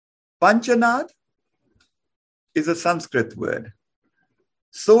Panchanaad is a Sanskrit word.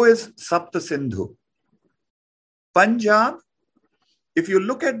 So is Sapta Sindhu. Punjab, if you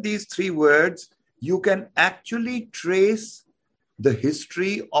look at these three words, you can actually trace the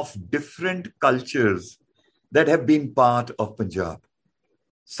history of different cultures that have been part of Punjab.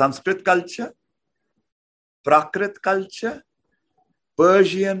 Sanskrit culture, Prakrit culture,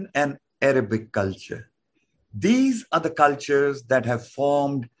 Persian and Arabic culture. These are the cultures that have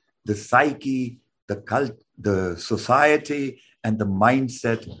formed the psyche, the society, and the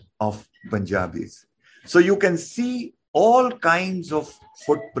mindset of Punjabis. So you can see all kinds of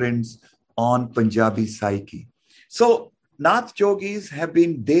footprints on Punjabi psyche. So Nath Jogis have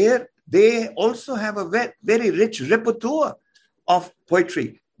been there. They also have a very rich repertoire of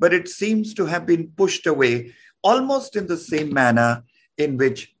poetry, but it seems to have been pushed away almost in the same manner in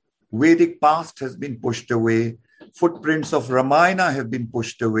which Vedic past has been pushed away, footprints of Ramayana have been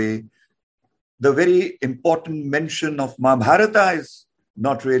pushed away. The very important mention of Mahabharata is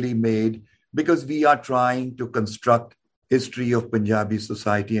not really made because we are trying to construct history of Punjabi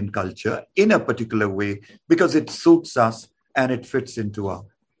society and culture in a particular way because it suits us and it fits into our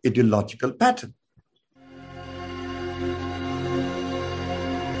ideological pattern.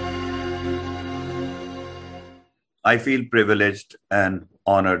 I feel privileged and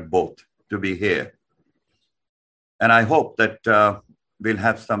honored both to be here. And I hope that we'll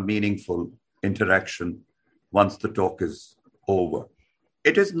have some meaningful interaction once the talk is over.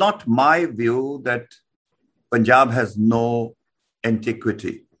 It is not my view that Punjab has no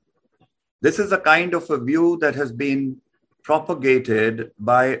antiquity. This is a kind of a view that has been propagated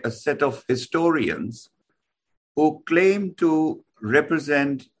by a set of historians who claim to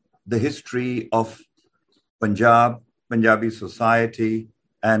represent the history of Punjab, Punjabi society,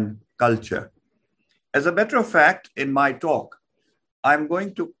 and culture. As a matter of fact, in my talk, I'm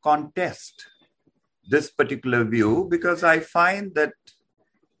going to contest this particular view because I find that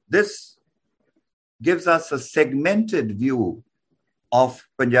this gives us a segmented view of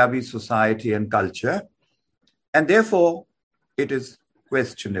Punjabi society and culture, and therefore it is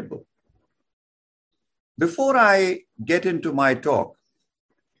questionable. Before I get into my talk,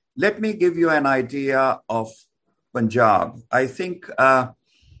 let me give you an idea of Punjab. I think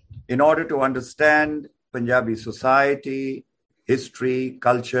in order to understand Punjabi society, history,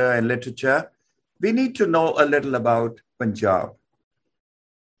 culture, and literature, we need to know a little about Punjab.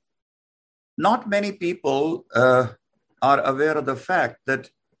 Not many people are aware of the fact that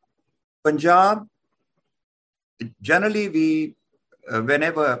Punjab, generally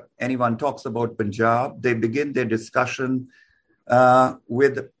whenever anyone talks about Punjab, they begin their discussion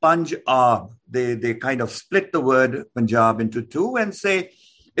with Punjab. They kind of split the word Punjab into two and say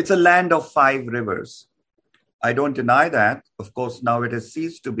it's a land of 5 rivers. I don't deny that. Of course, now it has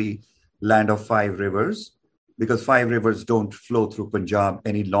ceased to be land of 5 rivers because 5 rivers don't flow through Punjab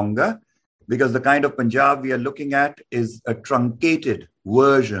any longer, because the kind of Punjab we are looking at is a truncated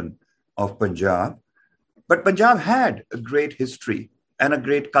version of Punjab. But Punjab had a great history and a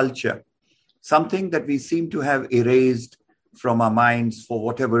great culture, something that we seem to have erased from our minds for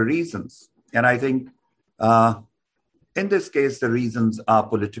whatever reasons. And I think in this case, the reasons are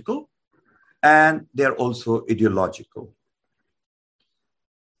political and they're also ideological.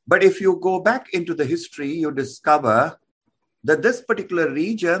 But if you go back into the history, you discover that this particular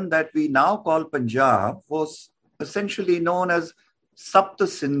region that we now call Punjab was essentially known as Sapta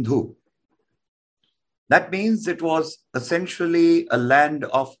Sindhu. That means it was essentially a land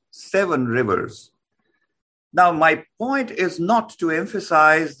of 7 rivers. Now, my point is not to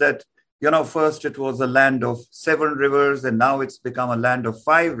emphasize that, first it was a land of 7 rivers and now it's become a land of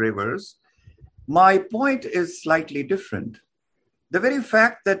 5 rivers. My point is slightly different. The very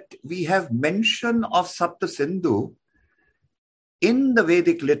fact that we have mention of Sapta Sindhu in the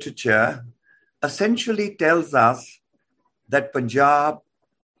Vedic literature essentially tells us that Punjab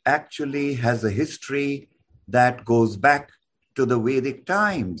actually has a history that goes back to the Vedic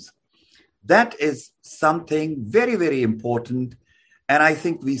times. That is something very, very important. And I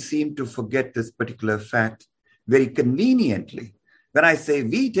think we seem to forget this particular fact very conveniently. When I say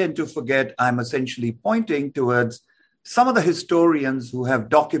we tend to forget, I'm essentially pointing towards some of the historians who have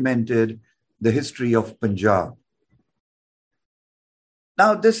documented the history of Punjab.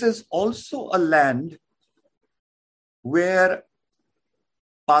 Now, this is also a land where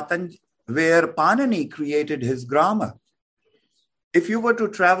Panini created his grammar. If you were to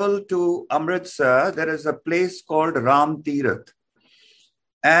travel to Amritsar, there is a place called Ram Tirath.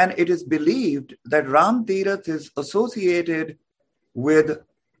 And it is believed that Ram Tirath is associated with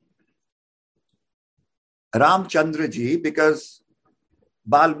Ramchandraji because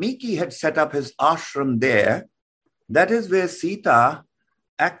Valmiki had set up his ashram there. That is where Sita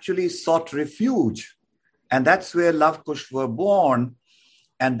actually sought refuge. And that's where Lava Kush were born.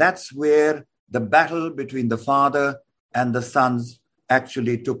 And that's where the battle between the father and the sons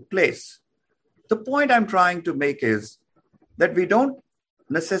actually took place. The point I'm trying to make is that we don't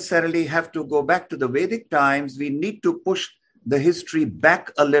necessarily have to go back to the Vedic times. We need to push the history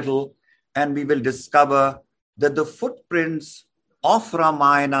back a little, and we will discover that the footprints of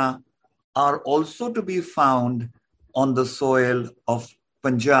Ramayana are also to be found on the soil of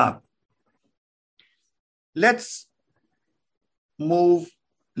Punjab. Let's move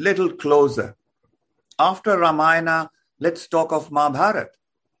little closer. After Ramayana, let's talk of Mahabharata.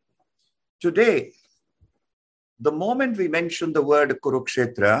 Today, the moment we mention the word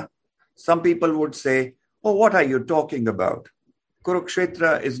Kurukshetra, some people would say, oh, what are you talking about?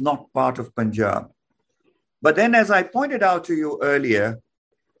 Kurukshetra is not part of Punjab. But then, as I pointed out to you earlier,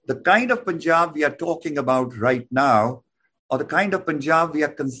 the kind of Punjab we are talking about right now, or the kind of Punjab we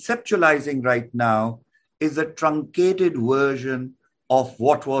are conceptualizing right now, is a truncated version of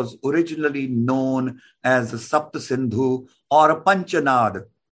what was originally known as a Sapta Sindhu or a Panchanad.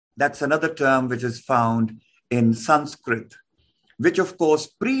 That's another term which is found in Sanskrit, which of course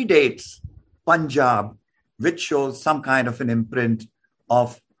predates Punjab, which shows some kind of an imprint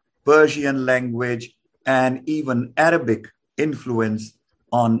of Persian language and even Arabic influence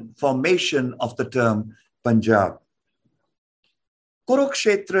on formation of the term Punjab.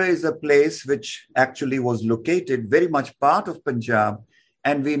 Kurukshetra is a place which actually was located very much part of Punjab,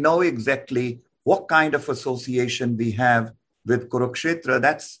 and we know exactly what kind of association we have with Kurukshetra.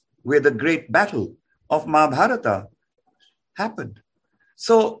 That's where the great battle of Mahabharata happened.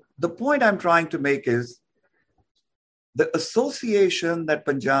 So the point I'm trying to make is the association that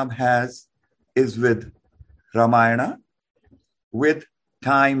Punjab has is with Ramayana, with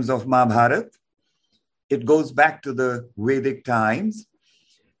times of Mahabharata. It goes back to the Vedic times.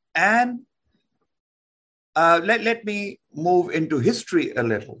 And let me move into history a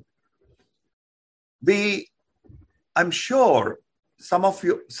little. I'm sure some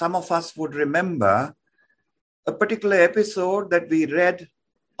of us would remember a particular episode that we read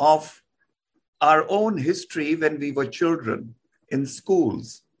of our own history when we were children in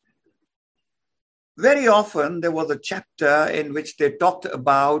schools. Very often there was a chapter in which they talked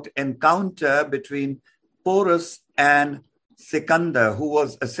about encounter between Porus and Sikander, who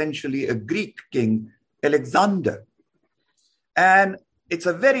was essentially a Greek king, Alexander. And it's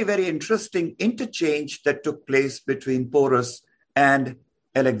a very, very interesting interchange that took place between Porus and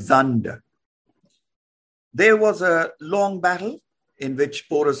Alexander. There was a long battle in which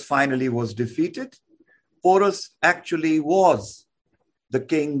Porus finally was defeated. Porus actually was the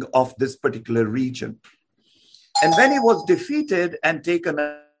king of this particular region. And when he was defeated and taken,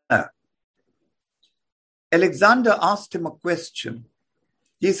 Alexander asked him a question.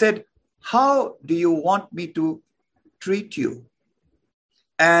 He said, how do you want me to treat you?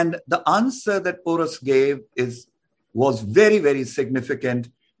 And the answer that Porus gave was very, very significant,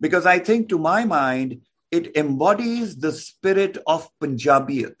 because I think, to my mind, it embodies the spirit of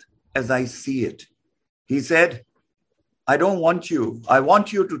Punjabiyat as I see it. He said, I want you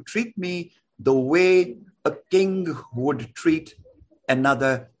to treat me the way a king would treat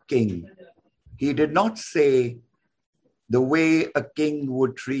another king. He did not say the way a king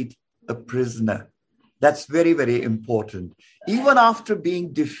would treat a prisoner. That's very, very important. Even after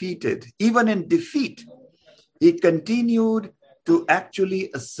being defeated, even in defeat, he continued to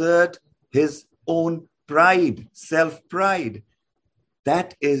actually assert his own pride, self-pride.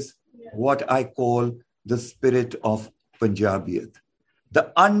 That is what I call the spirit of Punjabiyat,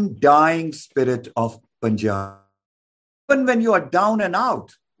 the undying spirit of Punjab. Even when you are down and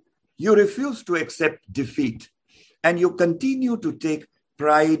out, you refuse to accept defeat, and you continue to take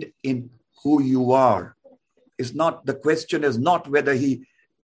pride in who you are. The question is not whether he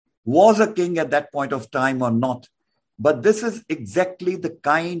was a king at that point of time or not, but this is exactly the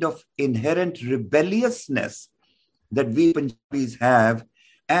kind of inherent rebelliousness that we Punjabis have,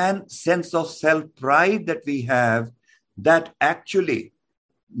 and sense of self-pride that we have, that actually,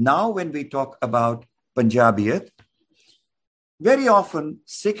 now when we talk about Punjabiyat, very often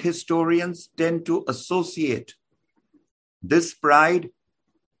Sikh historians tend to associate this pride,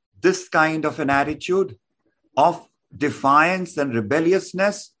 this kind of an attitude of defiance and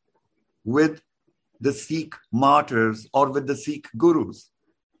rebelliousness with the Sikh martyrs or with the Sikh gurus.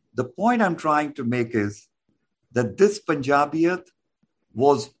 The point I'm trying to make is that this Punjabiyat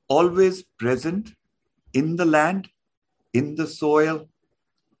was always present in the land, in the soil,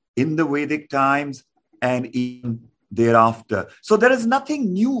 in the Vedic times, and even thereafter. So there is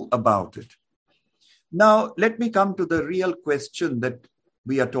nothing new about it. Now, let me come to the real question that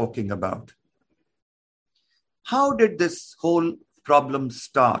we are talking about. How did this whole problem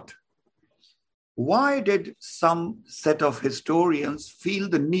start? Why did some set of historians feel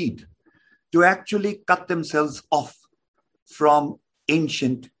the need to actually cut themselves off from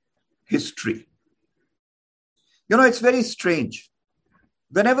ancient history? You know, it's very strange.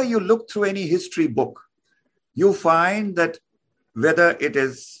 Whenever you look through any history book, you find that whether it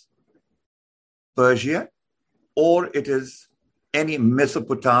is Persia, or it is any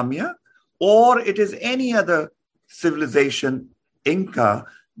Mesopotamia, or it is any other civilization, Inca,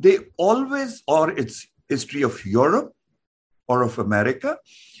 they always, or it's history of Europe or of America,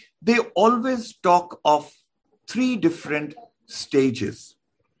 they always talk of three different stages: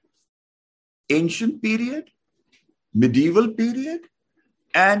 ancient period, medieval period,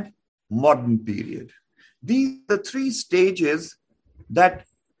 and modern period. These are the three stages that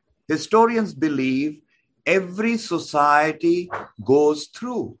historians believe every society goes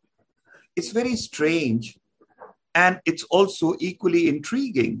through. It's very strange, and it's also equally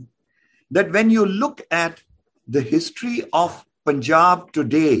intriguing that when you look at the history of Punjab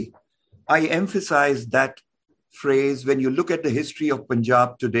today, I emphasize that phrase, when you look at the history of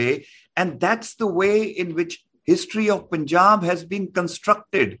Punjab today, and that's the way in which history of Punjab has been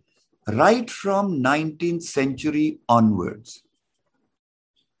constructed right from 19th century onwards.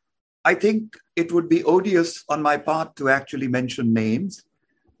 I think it would be odious on my part to actually mention names,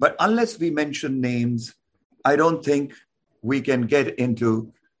 but unless we mention names, I don't think we can get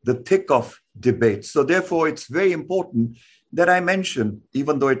into the thick of debate. So therefore, it's very important that I mention,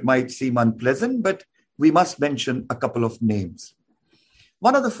 even though it might seem unpleasant, but we must mention a couple of names.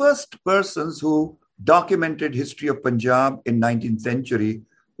 One of the first persons who documented history of Punjab in 19th century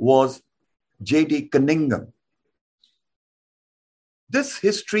was J.D. Cunningham. This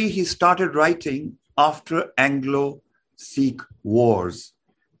history he started writing after Anglo-Sikh wars,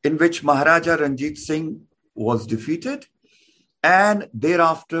 in which Maharaja Ranjit Singh was defeated, and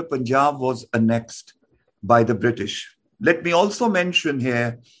thereafter Punjab was annexed by the British. Let me also mention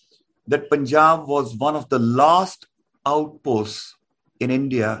here that Punjab was one of the last outposts in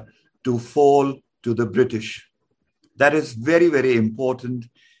India to fall to the British. That is very, very important,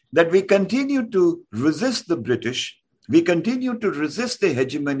 that we continue to resist the British. We continue to resist the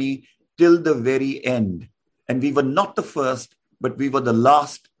hegemony till the very end. And we were not the first, but we were the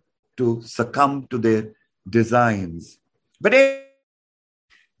last to succumb to their designs. But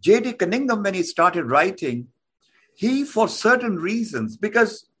J.D. Cunningham, when he started writing, he, for certain reasons,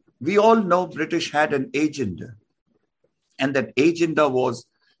 because we all know British had an agenda, and that agenda was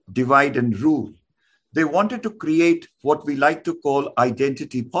divide and rule. They wanted to create what we like to call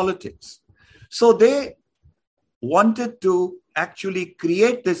identity politics. So they wanted to actually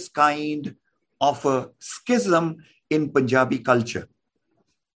create this kind of a schism in Punjabi culture.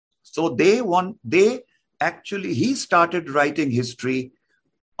 So he started writing history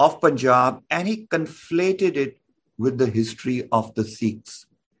of Punjab, and he conflated it with the history of the Sikhs.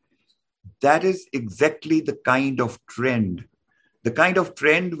 That is exactly the kind of trend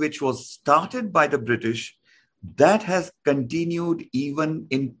which was started by the British, that has continued even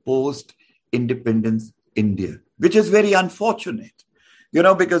in post-independence India, which is very unfortunate.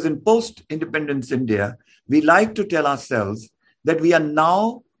 Because in post-independence India, we like to tell ourselves that we are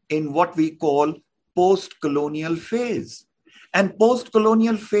now in what we call post-colonial phase. And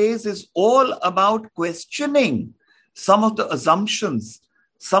post-colonial phase is all about questioning some of the assumptions,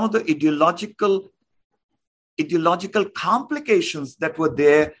 some of the ideological complications that were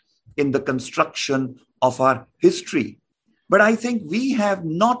there in the construction of our history. But I think we have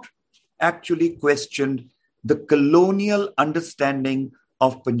not actually questioned the colonial understanding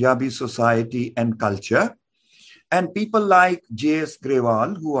of Punjabi society and culture. And people like J.S.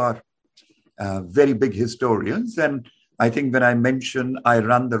 Grewal, who are very big historians, and I think when I mention, I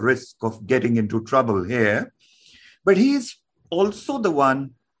run the risk of getting into trouble here, but he's also the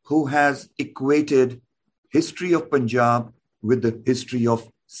one who has equated history of Punjab with the history of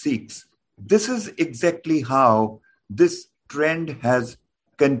Sikhs. This is exactly how this trend has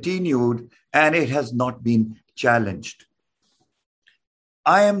continued, and it has not been challenged.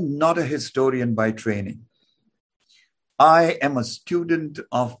 I am not a historian by training. I am a student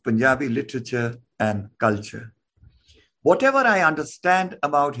of Punjabi literature and culture. Whatever I understand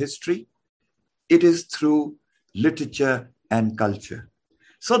about history, it is through literature and culture.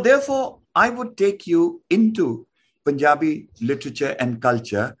 So therefore, I would take you into Punjabi literature and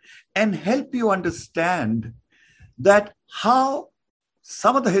culture and help you understand that how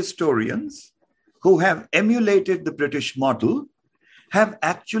some of the historians who have emulated the British model have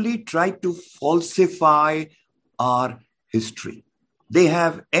actually tried to falsify our history. They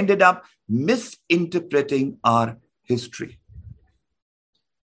have ended up misinterpreting our history.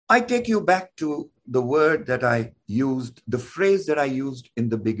 I take you back to the word that I used, the phrase that I used in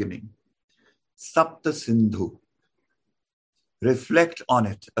the beginning, Sapta Sindhu. Reflect on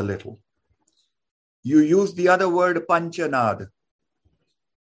it a little. You use the other word Panchanad.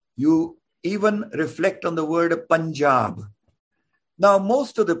 You even reflect on the word Punjab. Now,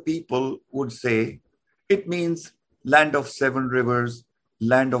 most of the people would say it means land of 7 rivers,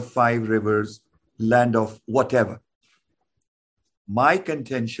 land of 5 rivers, land of whatever. My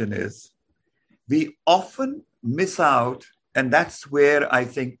contention is we often miss out, and that's where I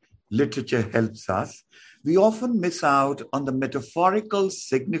think literature helps us. We often miss out on the metaphorical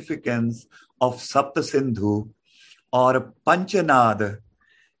significance of Sapta Sindhu or Panchanad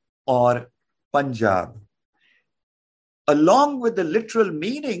or Punjab. Along with the literal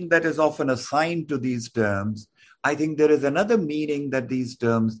meaning that is often assigned to these terms, I think there is another meaning that these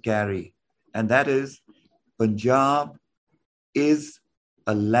terms carry, and that is Punjab is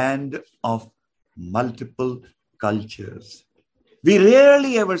a land of multiple cultures. We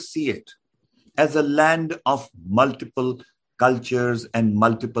rarely ever see it as a land of multiple cultures and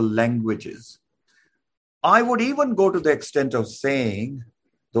multiple languages. I would even go to the extent of saying,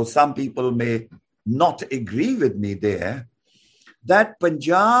 though some people may not agree with me there, that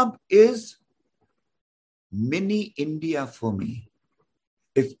Punjab is mini India for me.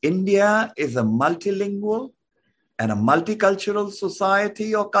 If India is a multilingual and a multicultural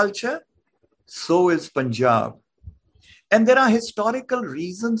society or culture, so is Punjab. And there are historical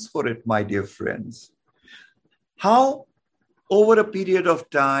reasons for it, my dear friends. How, over a period of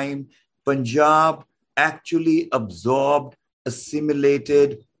time, Punjab actually absorbed,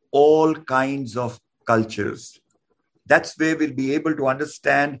 assimilated all kinds of cultures. That's where we'll be able to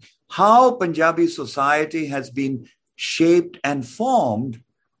understand how Punjabi society has been shaped and formed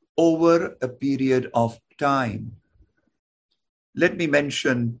over a period of time. Let me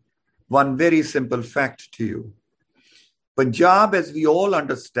mention one very simple fact to you. Punjab, as we all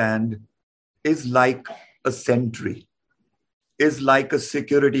understand, is like a sentry, is like a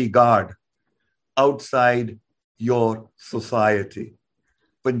security guard outside your society.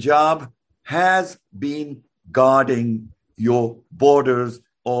 Punjab has been guarding your borders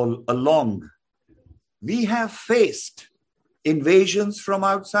all along. We have faced invasions from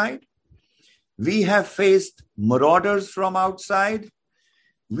outside. We have faced marauders from outside.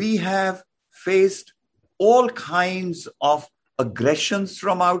 We have faced all kinds of aggressions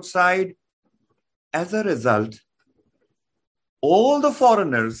from outside. As a result, all the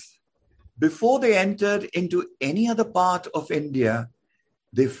foreigners, before they entered into any other part of India,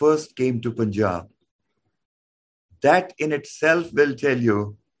 they first came to Punjab. That in itself will tell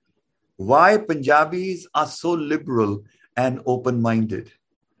you why Punjabis are so liberal and open-minded.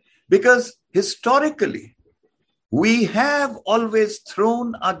 Because historically, we have always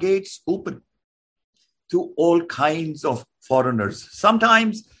thrown our gates open to all kinds of foreigners.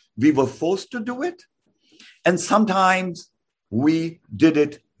 Sometimes we were forced to do it, and sometimes we did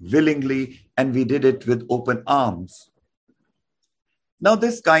it willingly, and we did it with open arms. Now,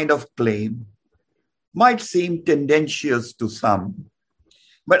 this kind of claim might seem tendentious to some,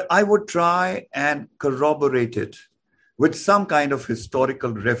 but I would try and corroborate it with some kind of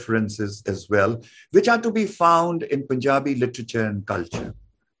historical references as well, which are to be found in Punjabi literature and culture.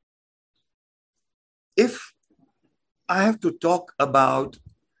 If I have to talk about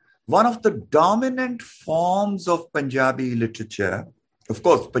one of the dominant forms of Punjabi literature, of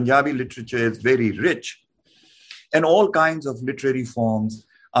course, Punjabi literature is very rich, and all kinds of literary forms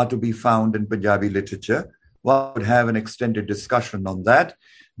are to be found in Punjabi literature. One would have an extended discussion on that.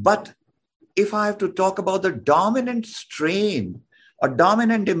 But if I have to talk about the dominant strain or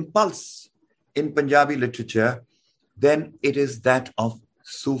dominant impulse in Punjabi literature, then it is that of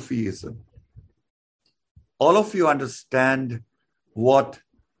Sufism. All of you understand what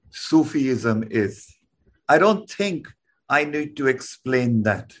Sufism is. I don't think I need to explain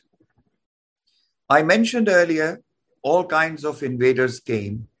that. I mentioned earlier, all kinds of invaders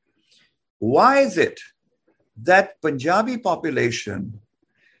came. Why is it that Punjabi population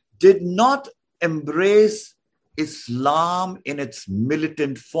did not embrace Islam in its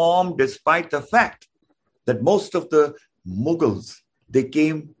militant form, despite the fact that most of the Mughals, they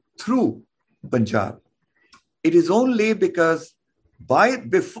came through Punjab? It is only because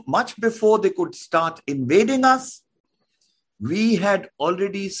much before they could start invading us, we had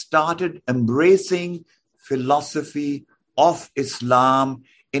already started embracing philosophy of Islam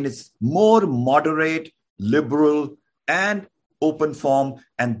in its more moderate, liberal, and open form,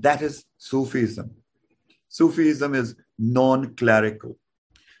 and that is Sufism. Sufism is non-clerical.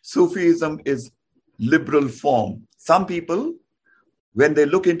 Sufism is liberal form. Some people, when they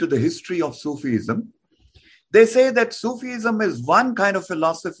look into the history of Sufism, they say that Sufism is one kind of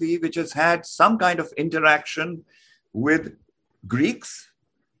philosophy which has had some kind of interaction with Greeks.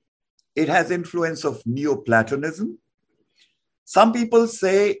 It has influence of Neoplatonism. Some people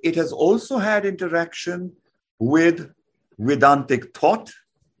say it has also had interaction with Vedantic thought.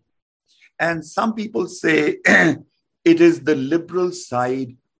 And some people say it is the liberal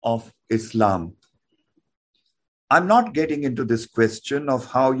side of Islam. I'm not getting into this question of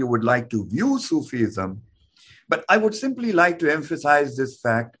how you would like to view Sufism, but I would simply like to emphasize this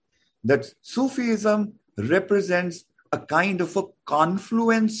fact that Sufism represents a kind of a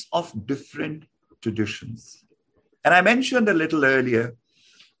confluence of different traditions. And I mentioned a little earlier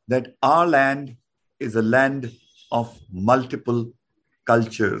that our land is a land of multiple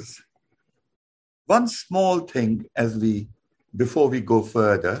cultures. One small thing before we go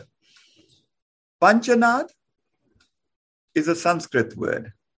further, Panchanath is a Sanskrit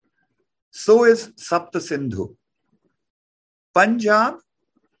word. So is Saptasindhu. Punjab,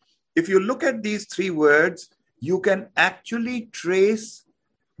 if you look at these three words, you can actually trace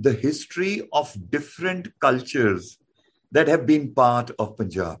the history of different cultures that have been part of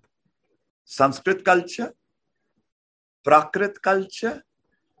Punjab. Sanskrit culture, Prakrit culture,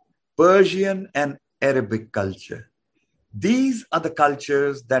 Persian and Arabic culture. These are the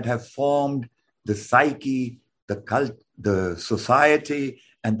cultures that have formed the psyche, the society,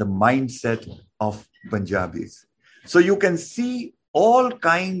 and the mindset of Punjabis. So you can see all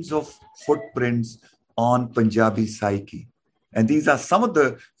kinds of footprints on Punjabi psyche. And these are some of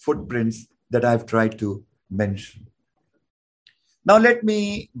the footprints that I've tried to mention. Now let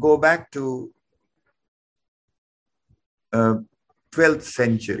me go back to 12th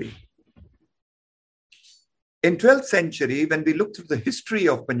century. In 12th century, when we look through the history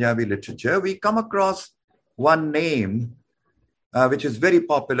of Punjabi literature, we come across one name which is very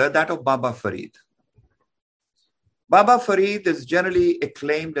popular, that of Baba Farid. Baba Farid is generally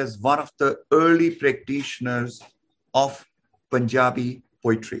acclaimed as one of the early practitioners of Punjabi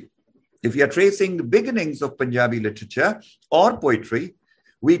poetry. If we are tracing the beginnings of Punjabi literature or poetry,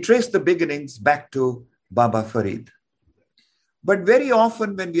 we trace the beginnings back to Baba Farid. But very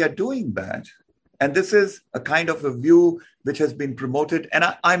often when we are doing that, and this is a kind of a view which has been promoted, and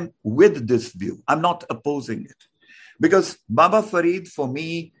I'm with this view, I'm not opposing it. Because Baba Farid for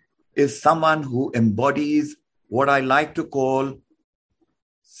me is someone who embodies what I like to call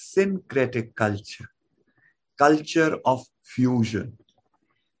syncretic culture, culture of fusion.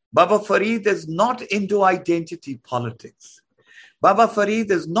 Baba Farid is not into identity politics. Baba Farid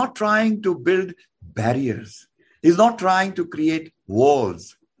is not trying to build barriers. He's not trying to create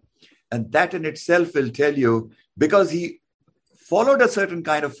walls. And that in itself will tell you, because he followed a certain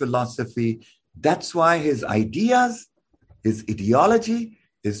kind of philosophy, that's why his ideas, his ideology,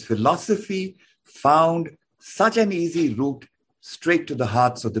 his philosophy found such an easy route straight to the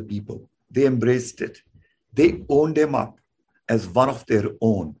hearts of the people. They embraced it. They owned him up as one of their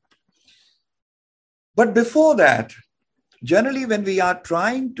own. But before that, generally when we are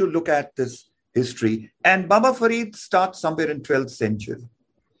trying to look at this history, and Baba Farid starts somewhere in 12th century.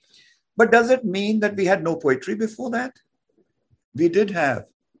 But does it mean that we had no poetry before that? We did have.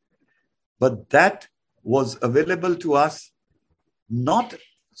 But that was available to us not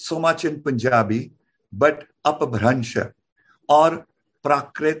so much in Punjabi, but Apabhransha or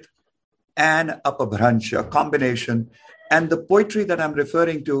Prakrit and Apabhransha combination. And the poetry that I'm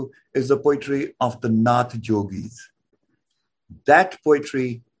referring to is the poetry of the Nath Yogis. That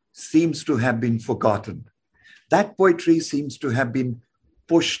poetry seems to have been forgotten. That poetry seems to have been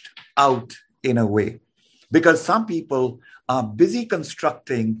pushed out in a way, because some people are busy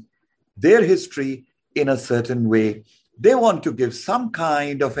constructing their history in a certain way. They want to give some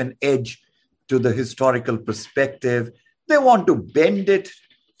kind of an edge to the historical perspective. They want to bend it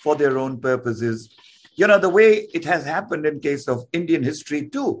for their own purposes. You know, the way it has happened in case of Indian history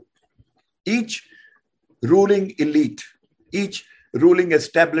too. Each ruling elite, each ruling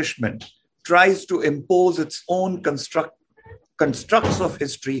establishment tries to impose its own constructs of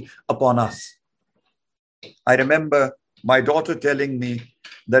history upon us. I remember my daughter telling me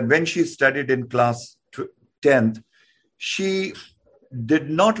that when she studied in class 10th, she did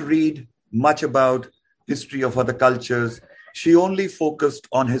not read much about history of other cultures. She only focused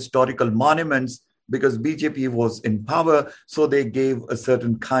on historical monuments because BJP was in power, so they gave a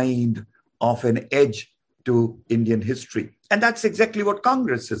certain kind of an edge to Indian history. And that's exactly what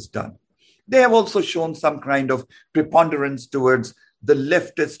Congress has done. They have also shown some kind of preponderance towards the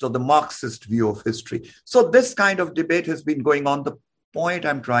leftist or the Marxist view of history. So this kind of debate has been going on. The point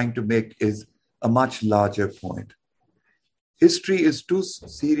I'm trying to make is a much larger point. History is too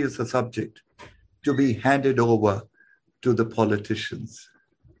serious a subject to be handed over to the politicians.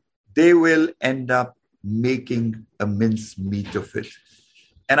 They will end up making a mincemeat of it.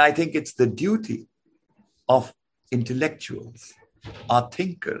 And I think it's the duty of intellectuals, our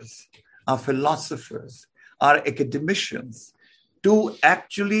thinkers, our philosophers, our academicians to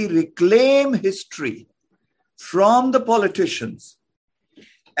actually reclaim history from the politicians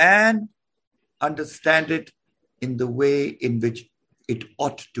and understand it in the way in which it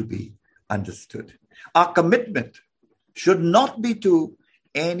ought to be understood. Our commitment should not be to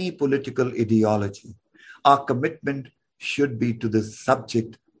any political ideology. Our commitment should be to the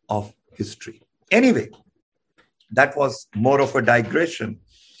subject of history. Anyway, that was more of a digression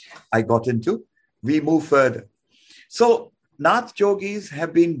I got into. We move further. So Nath Jogis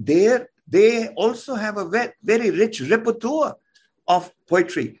have been there. They also have a very rich repertoire of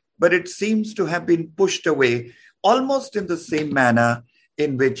poetry, but it seems to have been pushed away almost in the same manner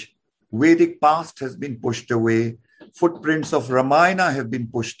in which Vedic past has been pushed away, footprints of Ramayana have been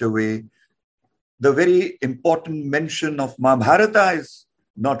pushed away. The very important mention of Mahabharata is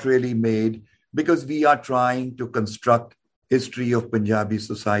not really made because we are trying to construct history of Punjabi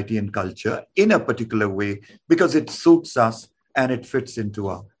society and culture in a particular way because it suits us and it fits into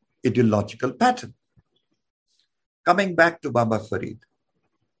our ideological pattern. Coming back to Baba Farid.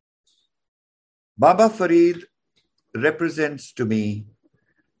 Baba Farid represents to me,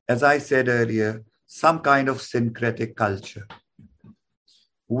 as I said earlier, some kind of syncretic culture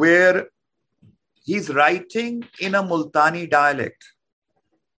where he's writing in a Multani dialect.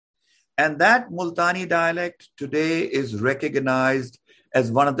 And that Multani dialect today is recognized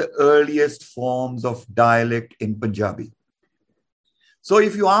as one of the earliest forms of dialect in Punjabi. So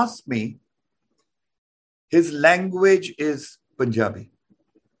if you ask me, his language is Punjabi.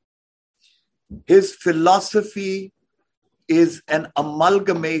 His philosophy is an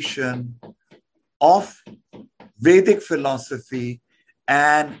amalgamation of Vedic philosophy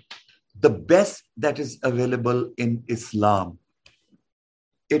and the best that is available in Islam.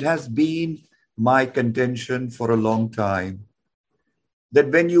 It has been my contention for a long time that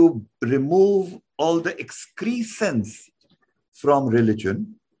when you remove all the excrescence from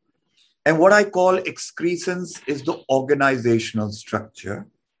religion, and what I call excrescence is the organizational structure,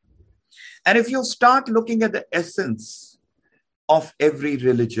 and if you start looking at the essence of every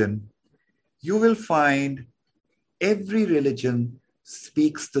religion, you will find every religion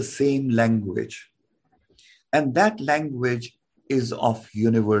speaks the same language. And that language is of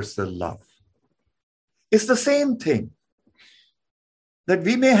universal love. It's the same thing that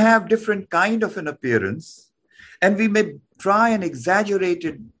we may have different kind of an appearance and we may try and exaggerate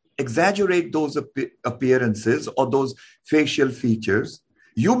those appearances or those facial features.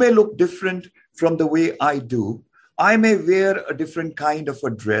 You may look different from the way I do. I may wear a different kind of a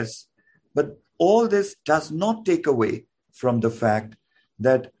dress, but all this does not take away from the fact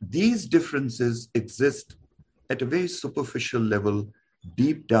that these differences exist at a very superficial level.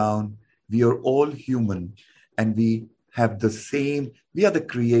 Deep down, we are all human and we are the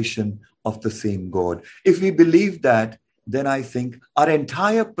creation of the same God. If we believe that, then I think our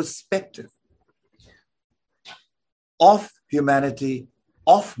entire perspective of humanity,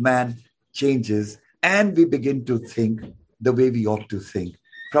 of man changes, and we begin to think the way we ought to think.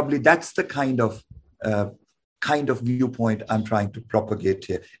 Probably that's the kind of viewpoint I'm trying to propagate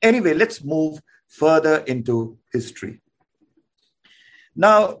here. Anyway, let's move further into history.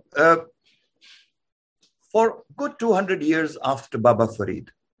 Now, for good 200 years after Baba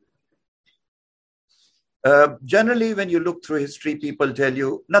Farid, generally when you look through history, people tell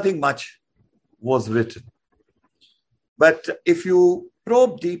you nothing much was written. But if you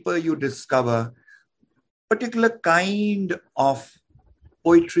probe deeper, you discover particular kind of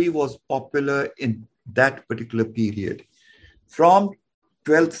poetry was popular in that particular period, from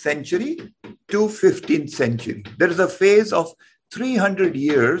 12th century to 15th century. There is a phase of 300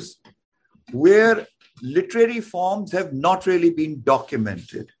 years where literary forms have not really been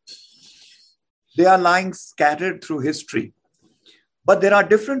documented. They are lying scattered through history. But there are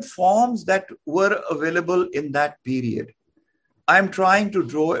different forms that were available in that period. I'm trying to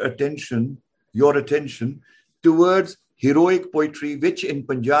draw your attention towards heroic poetry, which in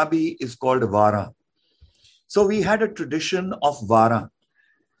Punjabi is called Vara. So we had a tradition of Vara,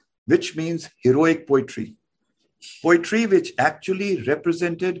 which means heroic poetry. Poetry which actually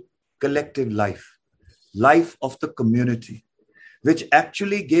represented collective life. life of the community, which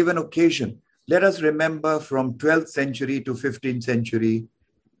actually gave an occasion. Let us remember from 12th century to 15th century,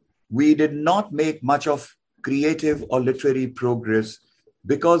 we did not make much of creative or literary progress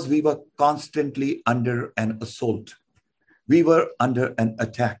because we were constantly under an assault. We were under an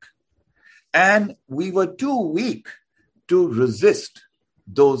attack. And we were too weak to resist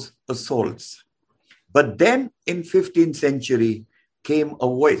those assaults. But then in 15th century came a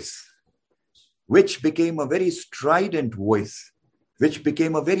voice, which became a very strident voice, which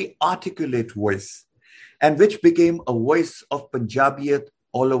became a very articulate voice, and which became a voice of Punjabiyat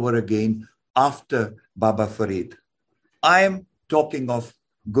all over again after Baba Farid. I am talking of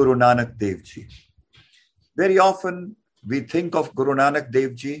Guru Nanak Dev Ji. Very often we think of Guru Nanak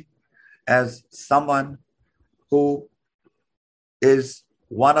Dev Ji as someone who is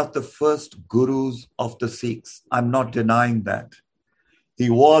one of the first gurus of the Sikhs. I'm not denying that. He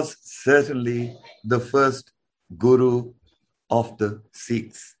was certainly the first guru of the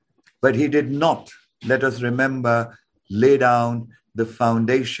Sikhs. But he did not, let us remember, lay down the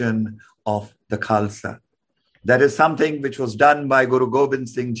foundation of the Khalsa. That is something which was done by Guru Gobind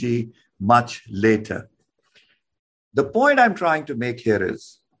Singh Ji much later. The point I'm trying to make here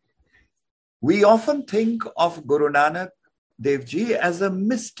is, we often think of Guru Nanak Dev Ji as a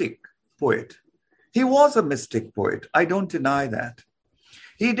mystic poet. He was a mystic poet. I don't deny that.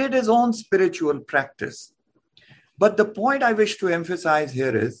 He did his own spiritual practice. But the point I wish to emphasize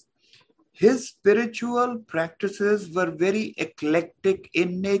here is, his spiritual practices were very eclectic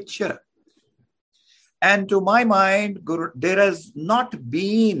in nature. And to my mind, there has not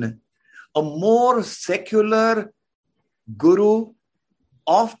been a more secular guru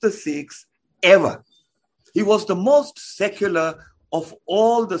of the Sikhs ever. He was the most secular of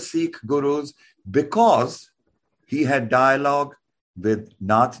all the Sikh gurus because he had dialogue with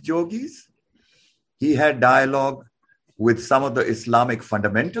Nath Jogis, he had dialogue with some of the Islamic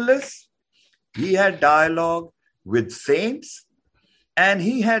fundamentalists, he had dialogue with saints, and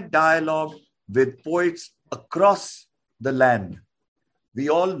he had dialogue with poets across the land. We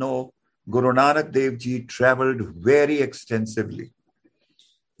all know Guru Nanak Dev Ji traveled very extensively.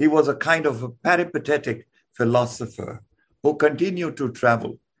 He was a kind of a peripatetic philosopher who continued to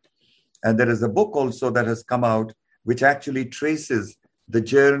travel. And there is a book also that has come out which actually traces the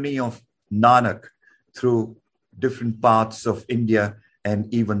journey of Nanak through different parts of India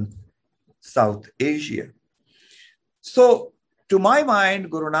and even South Asia. So, to my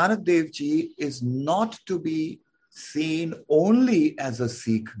mind, Guru Nanak Dev Ji is not to be seen only as a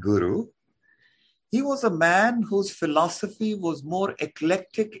Sikh guru. He was a man whose philosophy was more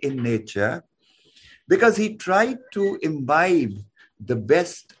eclectic in nature because he tried to imbibe the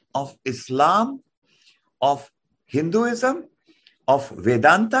best of Islam, of Hinduism, of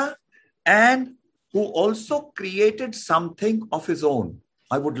Vedanta, and who also created something of his own.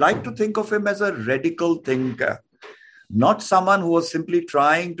 I would like to think of him as a radical thinker, not someone who was simply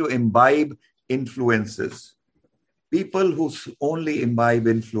trying to imbibe influences. People who only imbibe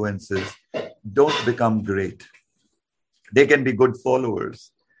influences don't become great. They can be good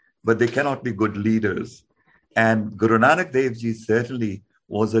followers, but they cannot be good leaders. And Guru Nanak Dev Ji certainly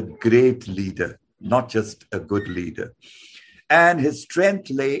was a great leader, not just a good leader. And his strength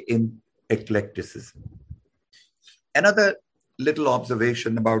lay in eclecticism. Another little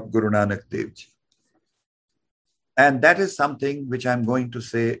observation about Guru Nanak Dev Ji. And that is something which I'm going to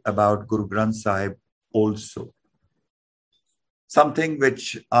say about Guru Granth Sahib also. Something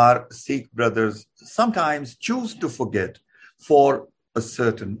which our Sikh brothers sometimes choose to forget for a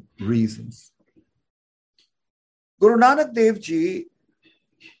certain reasons. Guru Nanak Dev Ji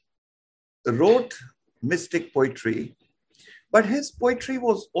wrote mystic poetry, but his poetry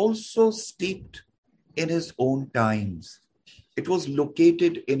was also steeped in his own times. It was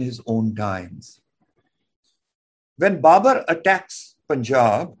located in his own times. When Babur attacks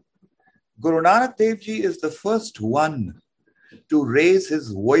Punjab, Guru Nanak Dev Ji is the first one to raise his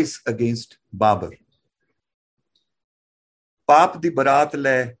voice against Babur. Paap di barat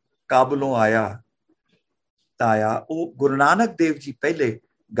le Kabulon aaya, taya. Oh, Guru Nanak Dev Ji pehle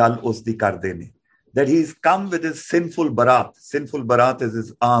gal us di kar dene. That he's come with his sinful barat. Sinful barat is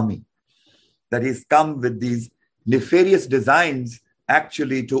his army. That he's come with these nefarious designs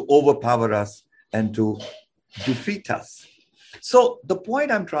actually to overpower us and to defeat us. So the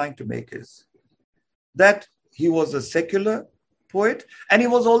point I'm trying to make is that he was a secular poet and he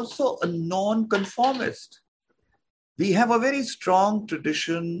was also a non-conformist. We have a very strong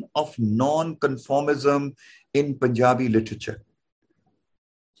tradition of non-conformism in Punjabi literature.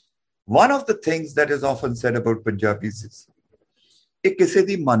 One of the things that is often said about Punjabis is, "Ek kise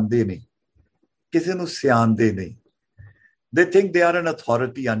di mande nahi." ਕਿਸੇ ਨੂੰ ਸਿਆਣਦੇ ਨਹੀਂ. They think they are an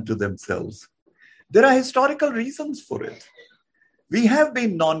authority unto themselves. There are historical reasons for it. We have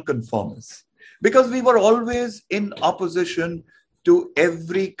been non-conformists because we were always in opposition to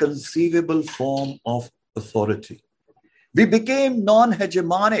every conceivable form of authority. We became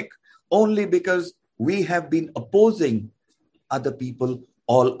non-hegemonic only because we have been opposing other people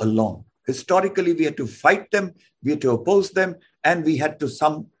all along. Historically, we had to fight them, we had to oppose them, and we had to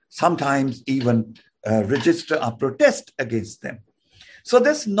sometimes even register our protest against them. So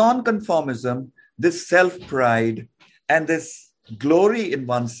this non-conformism, this self-pride, and this glory in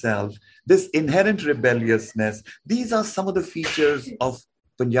oneself, this inherent rebelliousness, these are some of the features of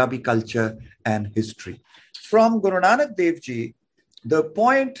Punjabi culture and history. From Guru Nanak Dev Ji, the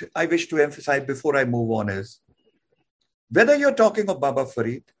point I wish to emphasize before I move on is, whether you're talking of Baba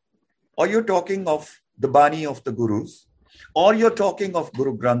Farid, or you're talking of the Bani of the Gurus, or you're talking of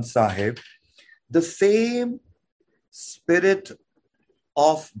Guru Granth Sahib, the same spirit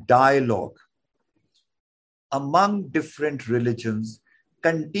of dialogue among different religions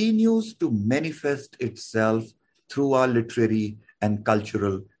continues to manifest itself through our literary and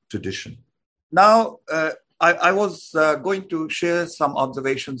cultural tradition. Now, I was going to share some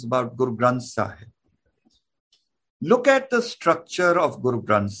observations about Guru Granth Sahib. Look at the structure of Guru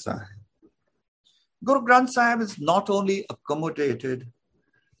Granth Sahib. Guru Granth Sahib is not only accommodated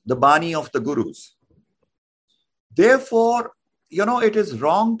the Bani of the Gurus. Therefore, it is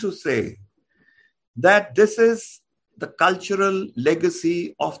wrong to say that this is the cultural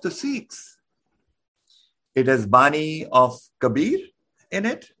legacy of the Sikhs. It has Bani of Kabir in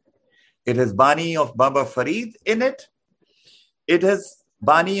it. It has Bani of Baba Farid in it. It has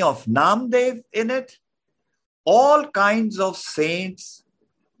Bani of Namdev in it. All kinds of saints,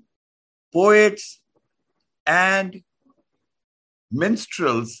 poets, and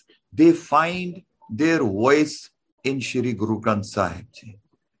minstrels, they find their voice in Shri Guru Granth Sahib Ji.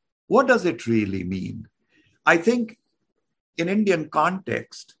 What does it really mean? I think in Indian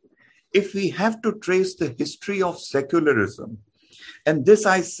context, if we have to trace the history of secularism, and this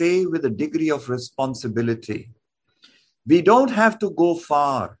I say with a degree of responsibility, we don't have to go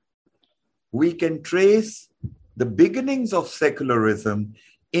far. We can trace the beginnings of secularism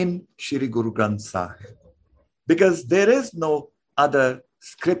in Shri Guru Granth Sahib, because there is no other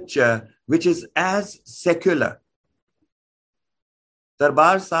scripture which is as secular.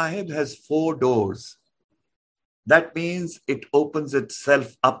 Darbar Sahib has 4 doors. That means it opens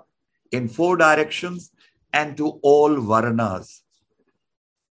itself up in 4 directions and to all Varanas.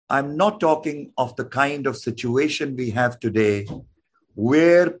 I'm not talking of the kind of situation we have today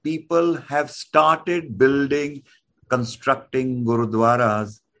where people have started constructing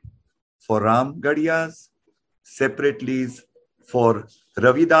Gurudwaras for Ramgadiyas, separately for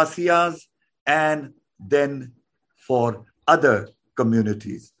Ravidasiyas, and then for other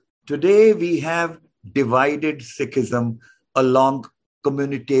communities. Today we have divided Sikhism along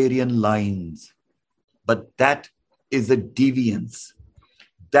communitarian lines, but that is a deviance.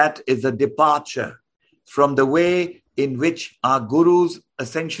 That is a departure from the way in which our gurus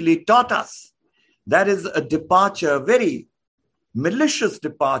essentially taught us. That is a departure, very malicious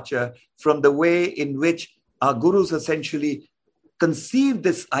departure from the way in which our gurus essentially conceived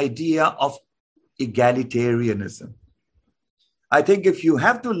this idea of egalitarianism. I think if you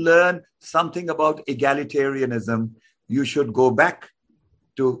have to learn something about egalitarianism, you should go back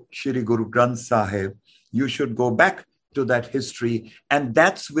to Shri Guru Granth Sahib. You should go back to that history, and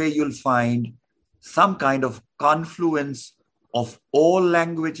that's where you'll find some kind of confluence of all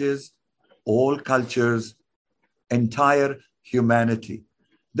languages, all cultures, entire humanity.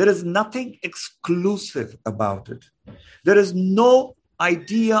 There is nothing exclusive about it. There is no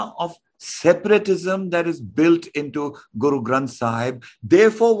idea of separatism that is built into Guru Granth Sahib.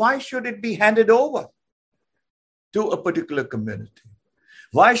 Therefore, why should it be handed over to a particular community?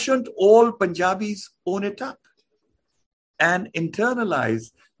 Why shouldn't all Punjabis own it up and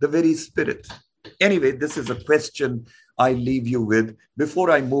internalize the very spirit? Anyway, this is a question I leave you with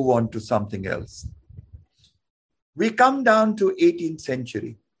before I move on to something else. We come down to 18th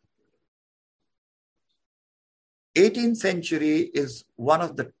century. 18th century is one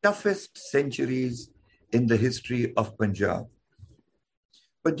of the toughest centuries in the history of Punjab.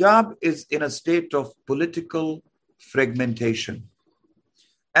 Punjab is in a state of political fragmentation,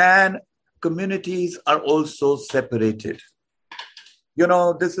 and communities are also separated.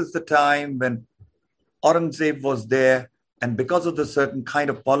 This is the time when Aurangzeb was there, and because of the certain kind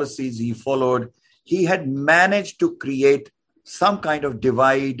of policies he followed, he had managed to create some kind of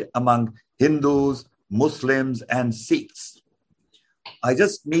divide among Hindus, Muslims, and Sikhs. I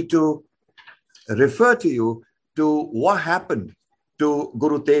just need to refer to you to what happened to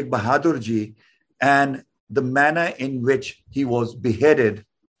Guru Tegh Bahadur Ji and the manner in which he was beheaded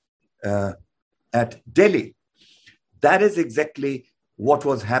at Delhi. That is exactly what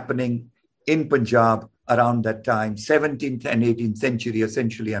was happening in Punjab around that time, 17th and 18th century,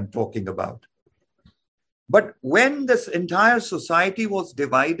 essentially, I'm talking about. But when this entire society was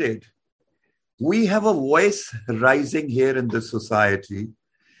divided, we have a voice rising here in the society,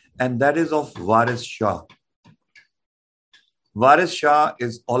 and that is of Waris Shah. Waris Shah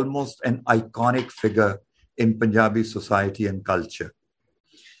is almost an iconic figure in Punjabi society and culture.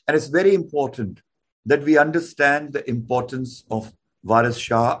 And it's very important that we understand the importance of Waris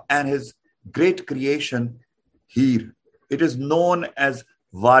Shah and his great creation, Heer. It is known as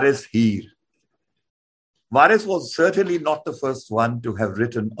Waris Heer. Waris was certainly not the first one to have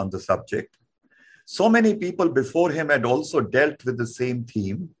written on the subject. So many people before him had also dealt with the same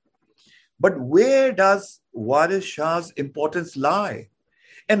theme. But where does Waris Shah's importance lie?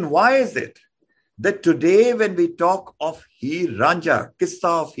 And why is it that today when we talk of Heer Ranjha,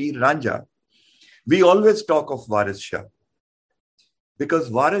 Qissa of Heer Ranjha, we always talk of Waris Shah? Because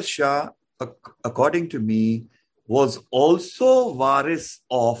Waris Shah, according to me, was also Waris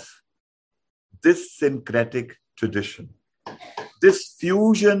of this syncretic tradition, this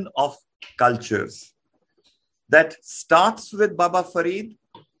fusion of cultures that starts with Baba Farid,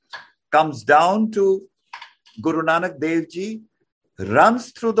 comes down to Guru Nanak Dev Ji,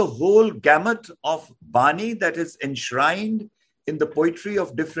 runs through the whole gamut of Bani that is enshrined in the poetry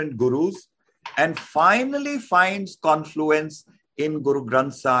of different gurus, and finally finds confluence in Guru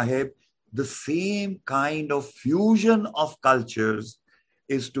Granth Sahib. The same kind of fusion of cultures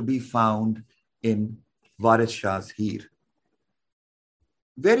is to be found in Waris Shah's Heer.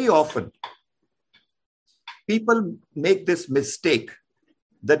 Very often, people make this mistake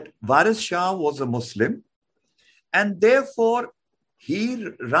that Waris Shah was a Muslim, and therefore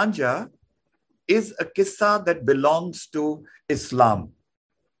Heer Ranjha is a qissa that belongs to Islam.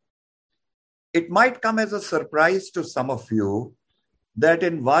 It might come as a surprise to some of you that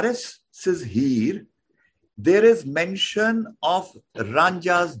in Waris's Heer, there is mention of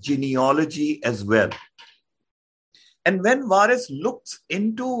Ranjha's genealogy as well. And when Waris looks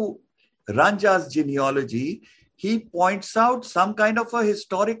into Ranjha's genealogy, he points out some kind of a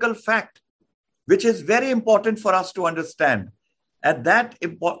historical fact, which is very important for us to understand. And that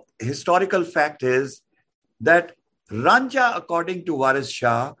historical fact is that Ranjha, according to Waris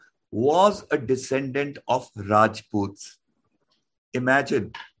Shah, was a descendant of Rajputs.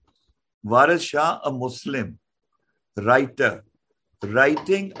 Imagine Waris Shah, a Muslim writer,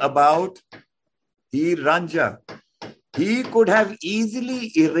 writing about Heer Ranjha. He could have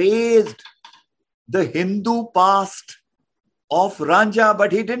easily erased the Hindu past of Ranjha,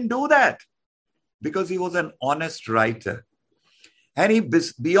 but he didn't do that because he was an honest writer. And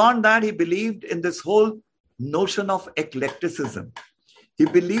beyond that, he believed in this whole notion of eclecticism. He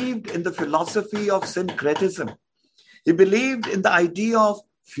believed in the philosophy of syncretism. He believed in the idea of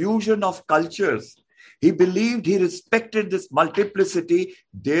fusion of cultures. He respected this multiplicity.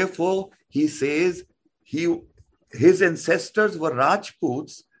 Therefore, he says his ancestors were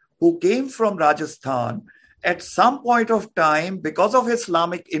Rajputs who came from Rajasthan. At some point of time, because of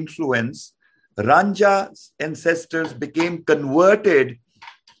Islamic influence, Ranjha's ancestors became converted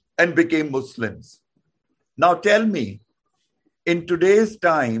and became Muslims. Now tell me, in today's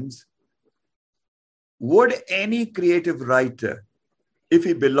times, would any creative writer, if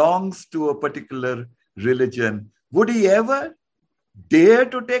he belongs to a particular religion, would he ever dare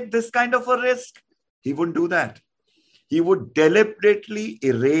to take this kind of a risk? He wouldn't do that. He would deliberately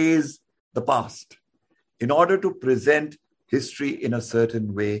erase the past in order to present history in a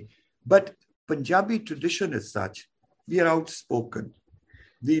certain way. But Punjabi tradition is such, we are outspoken.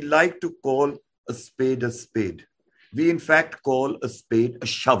 We like to call a spade a spade. We in fact call a spade a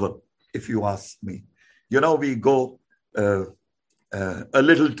shovel, if you ask me. We go a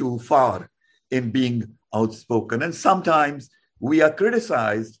little too far in being outspoken. And sometimes we are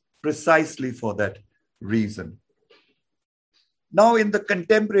criticized precisely for that reason. Now, in the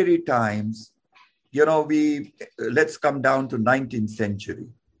contemporary times, let's come down to 19th century.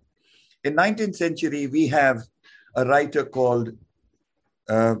 In 19th century, we have a writer called,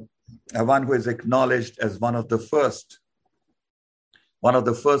 one who is acknowledged as one of the first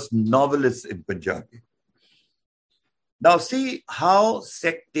novelists in Punjabi. Now see how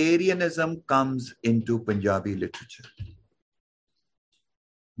sectarianism comes into Punjabi literature.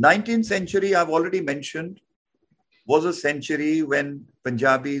 19th century, I've already mentioned, was a century when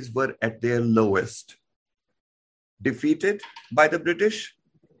Punjabis were at their lowest, defeated by the British,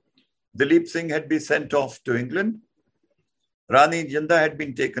 Dalip Singh had been sent off to England. Rani Jinnah had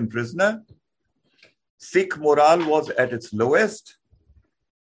been taken prisoner. Sikh morale was at its lowest.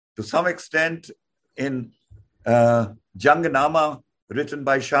 To some extent, in Jangnama, written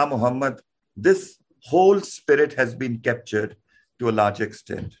by Shah Muhammad, this whole spirit has been captured to a large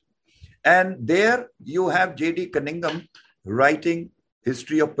extent. And there you have J.D. Cunningham writing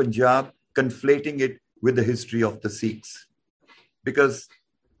history of Punjab, conflating it with the history of the Sikhs. Because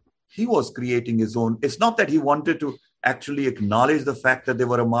he was creating his own. It's not that he wanted to actually acknowledge the fact that they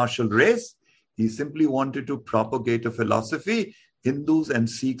were a martial race. He simply wanted to propagate a philosophy. Hindus and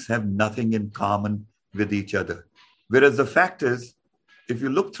Sikhs have nothing in common with each other. Whereas the fact is, if you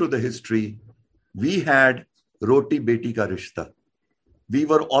look through the history, we had Roti Beti Ka Rishta. We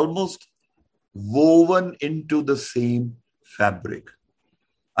were almost woven into the same fabric.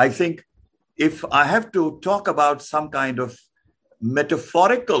 I think if I have to talk about some kind of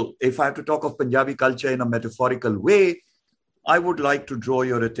metaphorical, if I have to talk of Punjabi culture in a metaphorical way, I would like to draw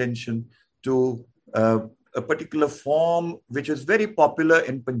your attention to a particular form which is very popular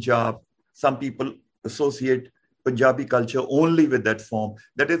in Punjab. Some people associate Punjabi culture only with that form.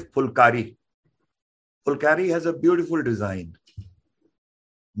 That is Phulkari. Phulkari has a beautiful design.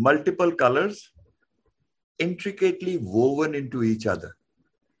 Multiple colors intricately woven into each other.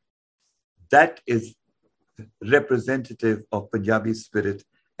 That is representative of Punjabi spirit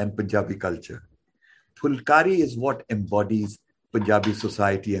and Punjabi culture. Phulkari is what embodies Punjabi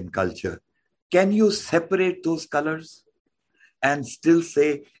society and culture. Can you separate those colors and still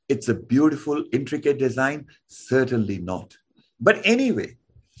say it's a beautiful, intricate design? Certainly not. But anyway,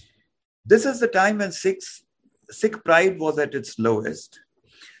 this is the time when Sikh pride was at its lowest.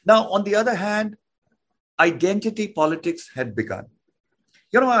 Now, on the other hand, identity politics had begun.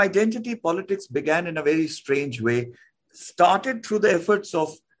 Identity politics began in a very strange way, started through the efforts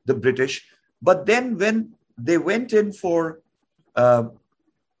of the British, but then when they went in for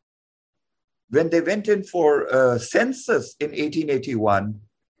census in 1881,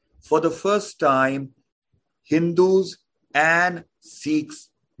 for the first time, Hindus and Sikhs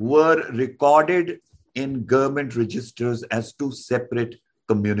were recorded in government registers as two separate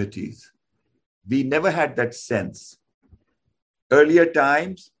communities. We never had that sense. Earlier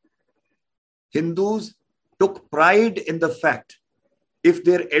times, Hindus took pride in the fact if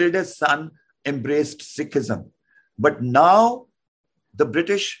their eldest son embraced Sikhism. But now the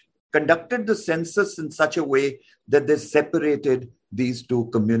British conducted the census in such a way that they separated these two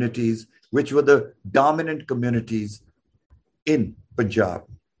communities, which were the dominant communities in Punjab.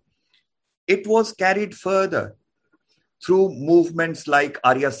 It was carried further through movements like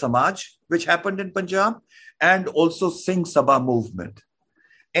Arya Samaj, which happened in Punjab, and also Singh Sabha movement.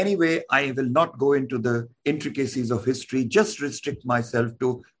 Anyway, I will not go into the intricacies of history, just restrict myself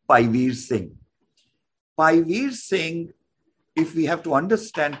to Bhai Veer Singh. Bhai Veer Singh, if we have to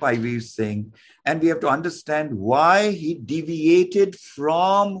understand Bhai Veer Singh, and we have to understand why he deviated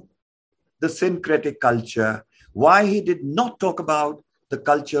from the syncretic culture, why he did not talk about the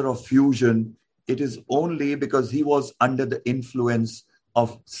culture of fusion, it is only because he was under the influence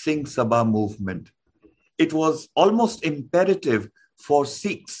of Singh Sabha movement. It was almost imperative for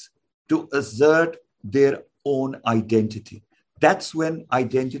Sikhs to assert their own identity. That's when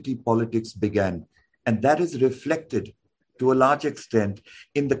identity politics began. And that is reflected to a large extent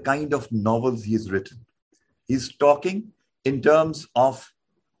in the kind of novels he's written. He's talking in terms of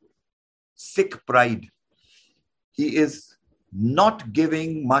Sikh pride. He is not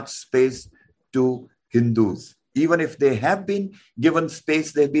giving much space to Hindus. Even if they have been given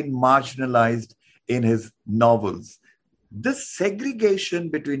space, they've been marginalized in his novels. This segregation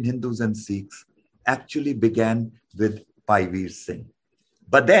between Hindus and Sikhs actually began with Bhai Veer Singh.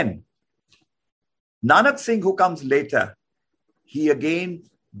 But then, Nanak Singh, who comes later, he again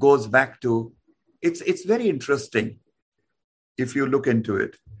goes back to, it's very interesting if you look into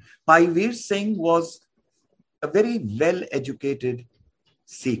it. Bhai Veer Singh was a very well-educated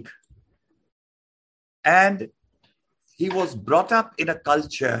Sikh. And he was brought up in a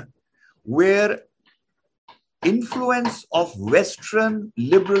culture where influence of Western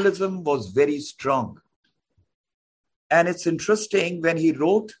liberalism was very strong. And it's interesting, when he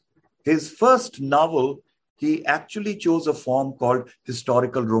wrote his first novel, he actually chose a form called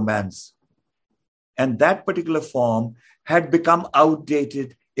historical romance. And that particular form had become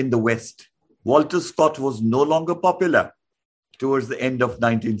outdated in the West. Walter Scott was no longer popular towards the end of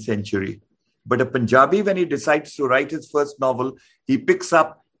 19th century. But a Punjabi, when he decides to write his first novel, he picks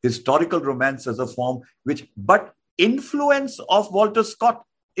up historical romance as a form, but influence of Walter Scott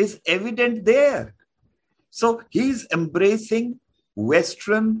is evident there. So he's embracing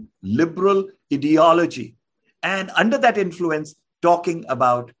Western liberal ideology. And under that influence, talking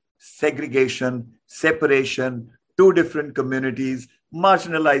about segregation, separation, two different communities,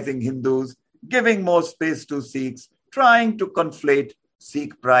 marginalizing Hindus, giving more space to Sikhs, trying to conflate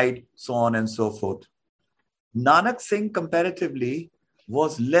Sikh pride, so on and so forth. Nanak Singh, comparatively,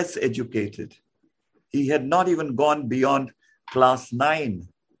 was less educated. He had not even gone beyond class 9.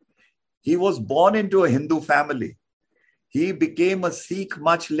 He was born into a Hindu family. He became a Sikh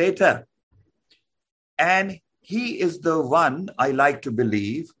much later. And he is the one, I like to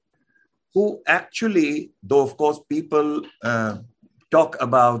believe, who actually, though of course people talk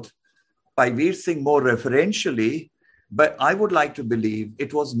about Paivir Singh more referentially, but I would like to believe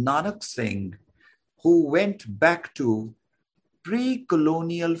it was Nanak Singh who went back to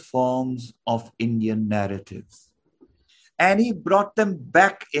pre-colonial forms of Indian narratives. And he brought them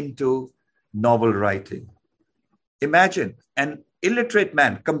back into novel writing. Imagine an illiterate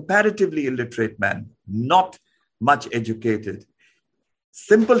man, comparatively illiterate man, not much educated,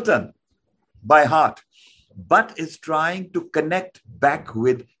 simpleton by heart, but is trying to connect back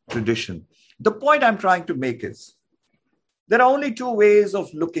with tradition. The point I'm trying to make is there are only two ways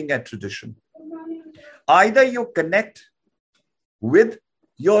of looking at tradition. Either you connect with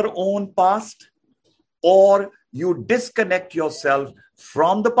your own past, or you disconnect yourself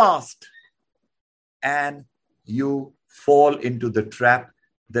from the past and you fall into the trap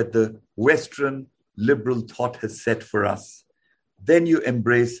that the Western liberal thought has set for us. Then you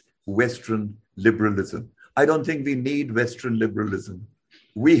embrace Western liberalism. I don't think we need Western liberalism.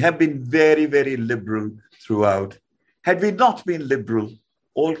 We have been very, very liberal throughout. Had we not been liberal,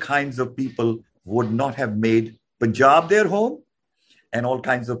 all kinds of people would not have made Punjab their home, and all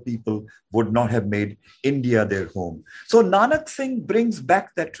kinds of people would not have made India their home. So Nanak Singh brings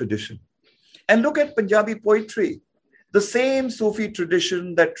back that tradition. And look at Punjabi poetry, the same Sufi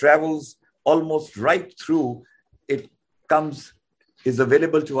tradition that travels almost right through. It is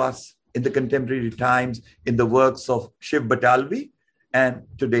available to us in the contemporary times in the works of Shiv Batalvi and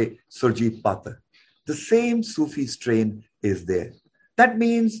today Surjit Pathak. The same Sufi strain is there. That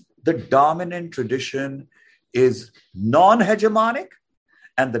means the dominant tradition is non-hegemonic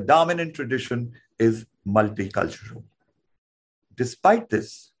and the dominant tradition is multicultural. Despite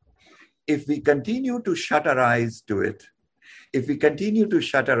this, if we continue to shut our eyes to it, if we continue to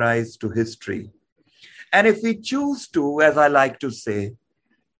shut our eyes to history, and if we choose to, as I like to say,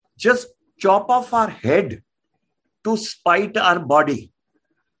 just chop off our head to spite our body,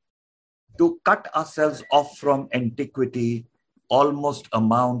 to cut ourselves off from antiquity almost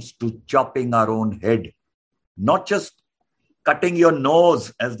amounts to chopping our own head, not just cutting your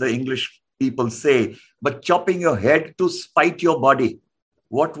nose, as the English people say, but chopping your head to spite your body.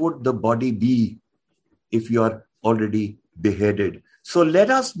 What would the body be if you are already beheaded? So let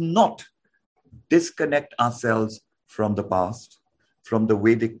us not disconnect ourselves from the past, from the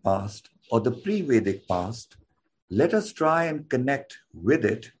Vedic past or the pre-Vedic past. Let us try and connect with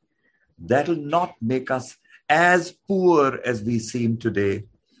it. That will not make us as poor as we seem today.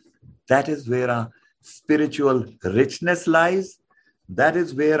 That is where our spiritual richness lies. That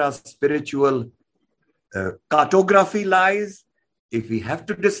is where our spiritual cartography lies. If we have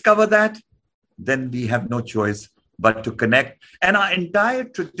to discover that, then we have no choice but to connect. And our entire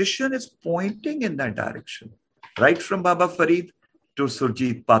tradition is pointing in that direction. Right from Baba Farid to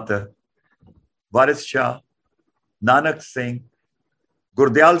Surjit Pathak, Waris Shah, Nanak Singh,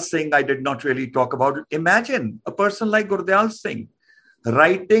 Gurdial Singh, I did not really talk about. Imagine a person like Gurdial Singh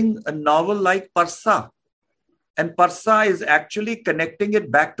writing a novel like Parsa. And Parsa is actually connecting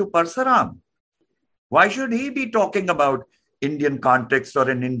it back to Parsaram. Why should he be talking about Indian context or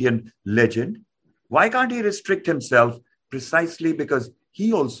an Indian legend? Why can't he restrict himself? Precisely because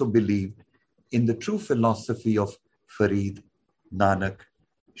he also believed in the true philosophy of Farid, Nanak,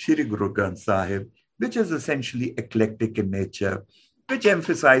 Shri Guru Granth Sahib, which is essentially eclectic in nature, which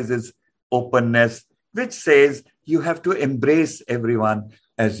emphasizes openness, which says you have to embrace everyone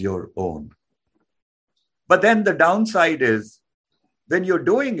as your own. But then the downside is when you're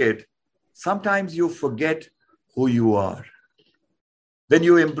doing it, sometimes you forget who you are. When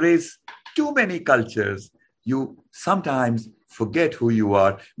you embrace too many cultures, you sometimes forget who you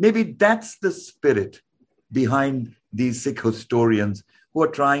are. Maybe that's the spirit behind these Sikh historians who are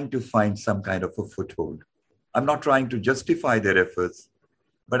trying to find some kind of a foothold. I'm not trying to justify their efforts,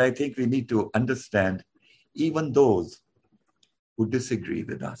 but I think we need to understand even those who disagree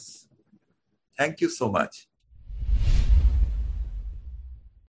with us. Thank you so much.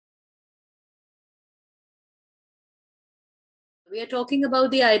 We are talking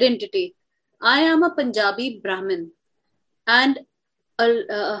about the identity. I am a Punjabi Brahmin, and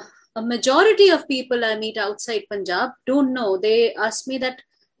a majority of people I meet outside Punjab don't know. They ask me that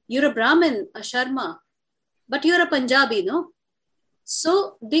you're a Brahmin, a Sharma, but you're a Punjabi, no?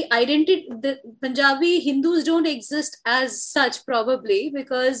 So the Punjabi Hindus don't exist as such, probably,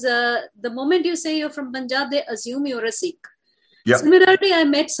 because the moment you say you're from Punjab, they assume you're a Sikh. Yeah. Similarly, I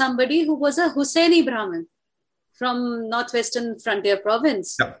met somebody who was a Hussaini Brahmin from Northwestern Frontier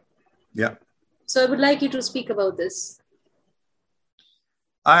Province. Yeah. Yeah. So I would like you to speak about this.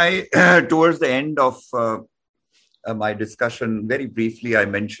 Towards the end of my discussion, very briefly, I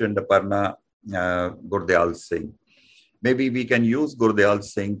mentioned Aparna Gurdyal Singh. Maybe we can use Gurdyal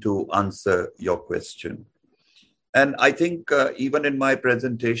Singh to answer your question. And I think even in my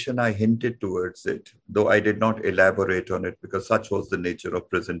presentation, I hinted towards it, though I did not elaborate on it because such was the nature of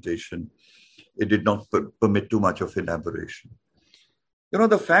presentation. It did not permit too much of elaboration. You know,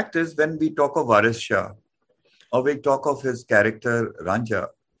 the fact is, when we talk of Waris Shah, or we talk of his character Ranja,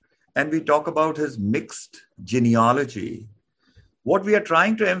 and we talk about his mixed genealogy, what we are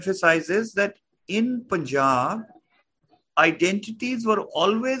trying to emphasize is that in Punjab, identities were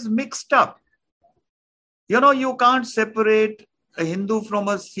always mixed up. You know, you can't separate a Hindu from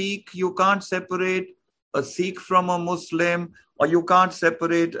a Sikh, you can't separate a Sikh from a Muslim, or you can't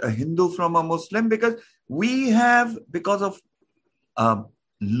separate a Hindu from a Muslim, because we have, because of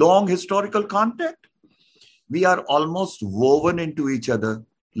long historical contact, we are almost woven into each other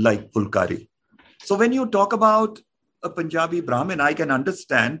like Pulkari. So when you talk about a Punjabi Brahmin, I can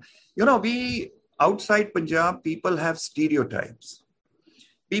understand, you know, outside Punjab, people have stereotypes.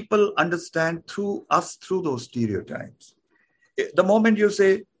 People understand through those stereotypes. The moment you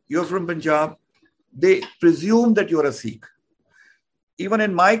say you're from Punjab, they presume that you're a Sikh. Even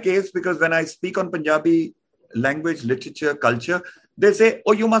in my case, because when I speak on Punjabi language, literature, culture, they say,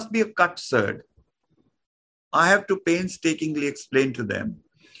 oh, you must be a Kut Sard. I have to painstakingly explain to them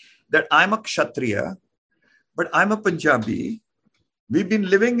that I'm a Kshatriya, but I'm a Punjabi. We've been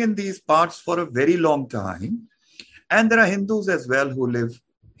living in these parts for a very long time. And there are Hindus as well who live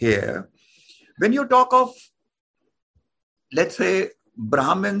here. When you talk of, let's say,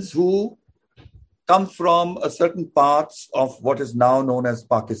 Brahmins who come from a certain parts of what is now known as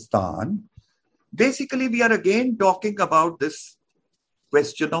Pakistan, basically we are again talking about this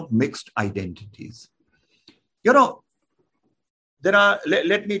question of mixed identities. You know, there are,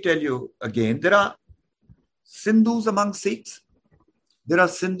 let me tell you again, there are Sindhus among Sikhs, there are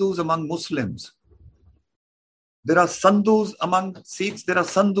Sindhus among Muslims, there are Sandhus among Sikhs, there are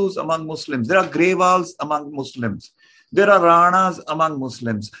Sandhus among Muslims, there are Grewals among Muslims, there are Ranas among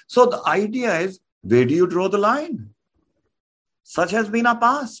Muslims. So the idea is, where do you draw the line? Such has been our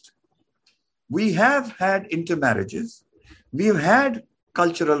past. We have had intermarriages, we've had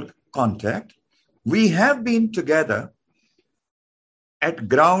cultural contact, we have been together. At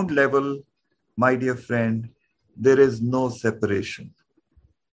ground level, my dear friend, there is no separation.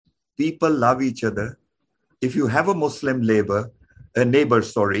 People love each other. If you have a Muslim neighbor,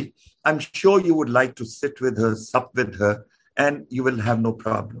 I'm sure you would like to sit with her, sup with her, and you will have no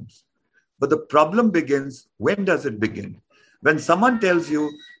problems. But the problem begins, when does it begin? When someone tells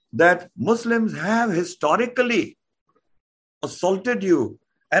you that Muslims have historically assaulted you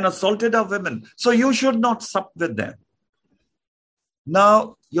and assaulted our women, so you should not sup with them.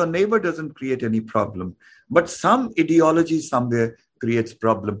 Now, your neighbor doesn't create any problem, but some ideology somewhere creates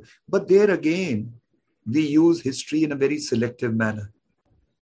problem. But there again, we use history in a very selective manner.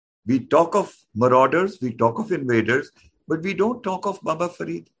 We talk of marauders, we talk of invaders, but we don't talk of Baba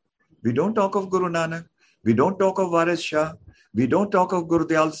Farid. We don't talk of Guru Nanak. We don't talk of Waris Shah. We don't talk of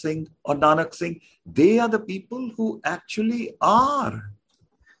Gurdyal Singh or Nanak Singh. They are the people who actually are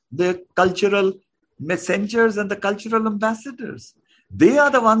the cultural messengers and the cultural ambassadors. They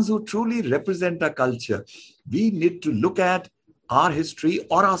are the ones who truly represent our culture. We need to look at our history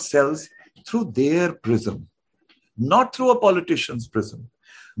or ourselves through their prism, not through a politician's prism,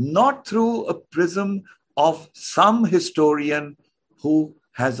 not through a prism of some historian who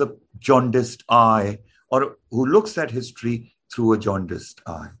has a jaundiced eye or who looks at history through a jaundiced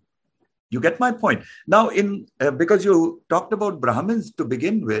eye. You get my point? Now, because you talked about Brahmins to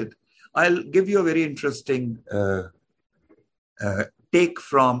begin with, I'll give you a very interesting take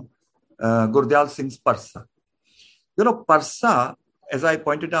from Gurdyal Singh's Parsa. You know, Parsa, as I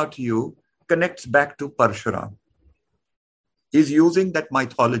pointed out to you, connects back to Parshuram. He's using that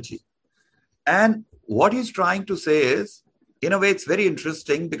mythology. And what he's trying to say is, in a way, it's very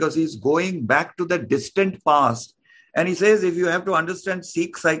interesting because he's going back to the distant past. And he says, if you have to understand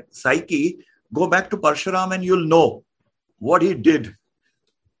Sikh psyche, go back to Parshuram and you'll know what he did.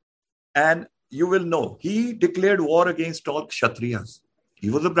 And you will know, he declared war against all Kshatriyas. He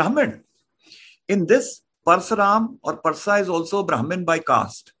was a Brahmin. In this, Parsaram or Parsa is also a Brahmin by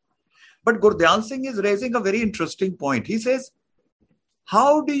caste. But Gurdyal Singh is raising a very interesting point. He says,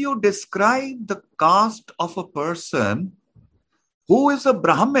 how do you describe the caste of a person who is a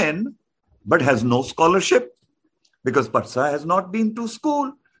Brahmin but has no scholarship? Because Parsa has not been to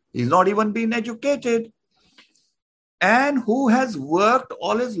school. He's not even been educated. And who has worked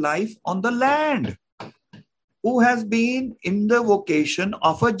all his life on the land, who has been in the vocation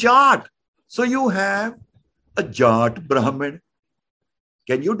of a Jat. So you have a Jat Brahmin.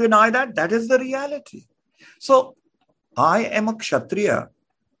 Can you deny that? That is the reality. So I am a Kshatriya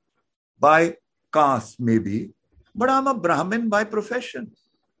by caste maybe, but I'm a Brahmin by profession.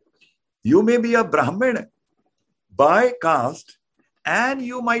 You may be a Brahmin by caste and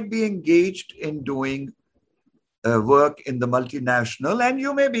you might be engaged in doing work in the multinational, and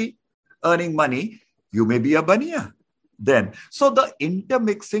you may be earning money. You may be a Baniya then. So the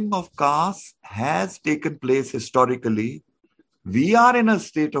intermixing of castes has taken place historically. We are in a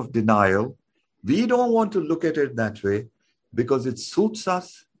state of denial. We don't want to look at it that way because it suits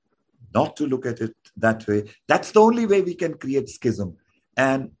us not to look at it that way. That's the only way we can create schism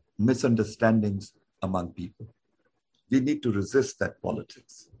and misunderstandings among people. We need to resist that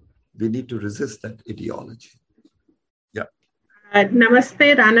politics. We need to resist that ideology. Yeah.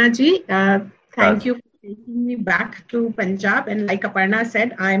 Namaste, Rana ji. Thank you for taking me back to Punjab. And like Aparna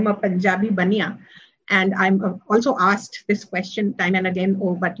said, I'm a Punjabi Baniya. And I'm also asked this question time and again,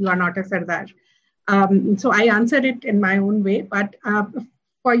 oh, but you are not a Sardar. So I answered it in my own way. But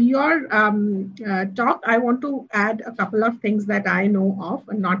for your talk, I want to add a couple of things that I know of,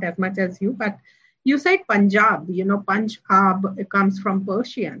 and not as much as you. But you said Punjab, Punjab comes from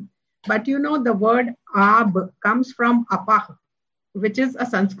Persian. But the word Ab comes from Apah, which is a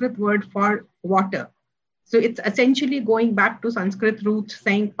Sanskrit word for water. So it's essentially going back to Sanskrit roots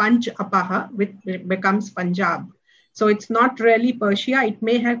saying Panch Apaha, which becomes Punjab. So it's not really Persia. It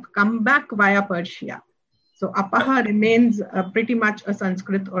may have come back via Persia. So Apaha remains pretty much a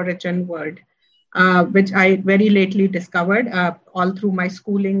Sanskrit origin word, which I very lately discovered. All through my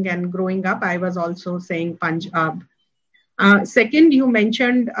schooling and growing up, I was also saying Punjab. Second, you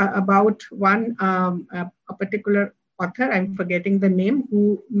mentioned about one a particular author, I'm forgetting the name,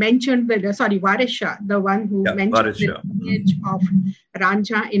 who mentioned Waris Shah, the one who mentioned the lineage of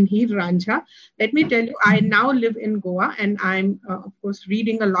Ranjha in Heer Ranjha. Let me tell you, I now live in Goa, and I'm of course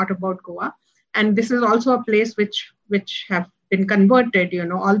reading a lot about Goa. And this is also a place which have been converted.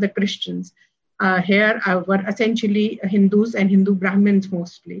 All the Christians here were essentially Hindus and Hindu Brahmins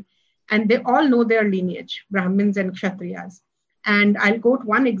mostly. And they all know their lineage, Brahmins and Kshatriyas. And I'll quote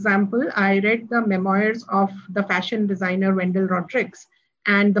one example. I read the memoirs of the fashion designer Wendell Rodrigues.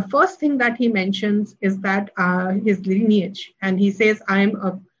 And the first thing that he mentions is that his lineage. And he says, I'm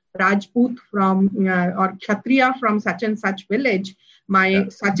a Rajput from, or Kshatriya from such and such village. My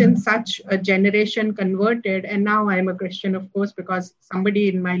such and such generation converted. And now I'm a Christian, of course, because somebody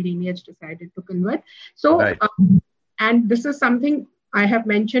in my lineage decided to convert. So, and this is something I have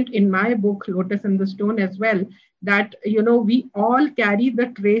mentioned in my book, Lotus in the Stone as well, that, we all carry the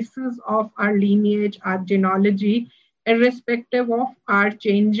traces of our lineage, our genealogy, irrespective of our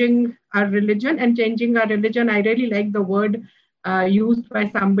changing our religion. And changing our religion, I really like the word used by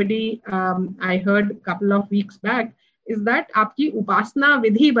somebody I heard a couple of weeks back, is that aapki upasna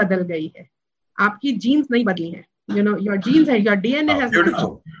vidhi badal gayi hai. Aapki genes nahi badli hai. Your genes and your DNA has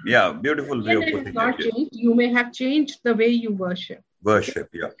beautiful. Beautiful way of putting it. Not changed. You may have changed the way you worship.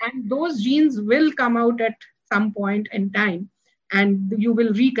 And those genes will come out at some point in time, and you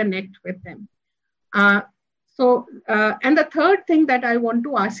will reconnect with them. And the third thing that I want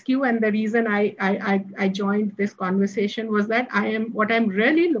to ask you, and the reason I joined this conversation, was that what I'm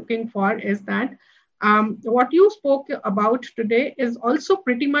really looking for is that what you spoke about today is also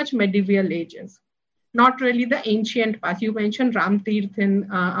pretty much medieval ages, not really the ancient past. You mentioned Ram Tirth in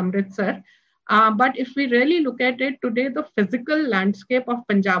Amritsar. But if we really look at it today, the physical landscape of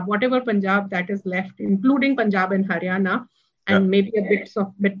Punjab, whatever Punjab that is left, including Punjab and Haryana, and maybe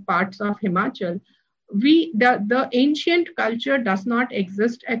bit parts of Himachal, the ancient culture does not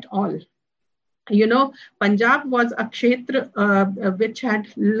exist at all. Punjab was a kshetra which had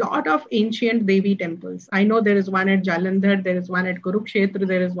a lot of ancient Devi temples. I know there is one at Jalandhar, there is one at Kurukshetra,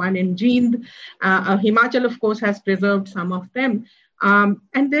 there is one in Jind. Himachal, of course, has preserved some of them.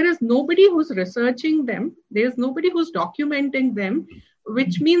 And there is nobody who's researching them. There is nobody who's documenting them,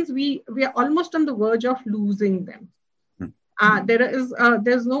 which means we are almost on the verge of losing them.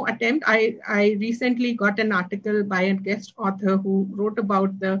 There's no attempt. I recently got an article by a guest author who wrote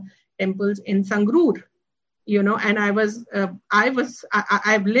about the temples in Sangrur, and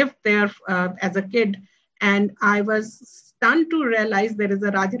I've lived there as a kid, and I was stunned to realize there is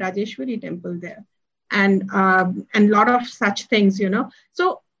a Rajarajeshwari temple there, and a lot of such things,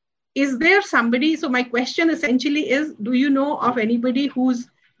 So is there somebody, so my question essentially is, do you know of anybody who's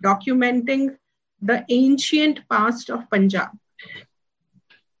documenting the ancient past of Punjab?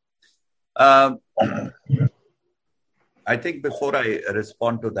 I think before I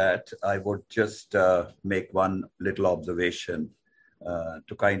respond to that, I would just make one little observation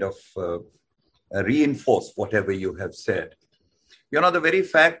to kind of reinforce whatever you have said. The very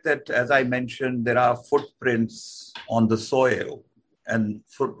fact that, as I mentioned, there are footprints on the soil and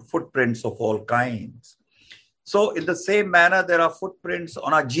footprints of all kinds. So in the same manner, there are footprints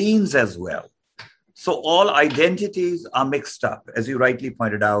on our genes as well. So all identities are mixed up, as you rightly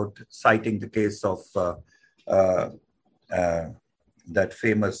pointed out, citing the case of that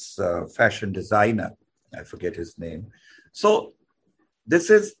famous fashion designer. I forget his name. So this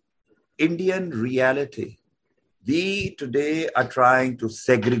is Indian reality. We today are trying to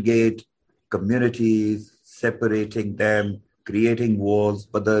segregate communities, separating them, creating walls.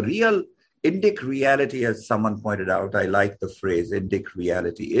 But the real Indic reality, as someone pointed out, I like the phrase Indic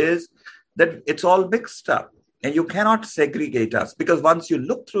reality, is that it's all mixed up. And you cannot segregate us, because once you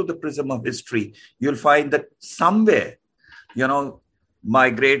look through the prism of history, you'll find that somewhere, my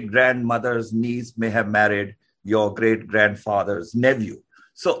great-grandmother's niece may have married your great-grandfather's nephew.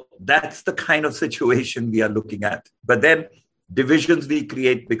 So that's the kind of situation we are looking at. But then divisions we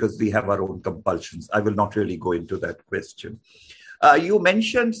create because we have our own compulsions. I will not really go into that question. You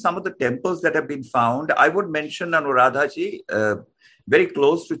mentioned some of the temples that have been found. I would mention, Anuradhaji, very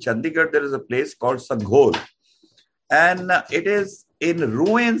close to Chandigarh, there is a place called Sanghol. And it is in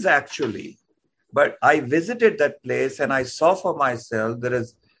ruins, actually. But I visited that place and I saw for myself there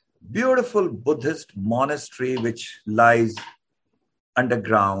is beautiful Buddhist monastery which lies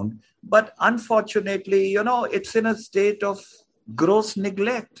underground. But unfortunately, it's in a state of gross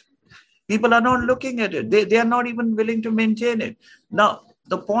neglect. People are not looking at it. They are not even willing to maintain it. Now,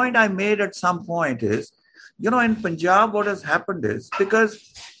 the point I made at some point is, in Punjab, what has happened is, because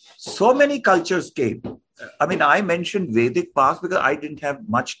so many cultures came. I mentioned Vedic past because I didn't have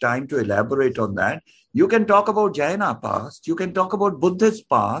much time to elaborate on that. You can talk about Jaina past. You can talk about Buddhist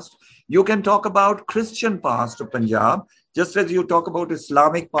past. You can talk about Christian past of Punjab, just as you talk about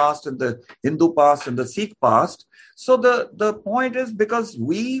Islamic past and the Hindu past and the Sikh past. So the point is, because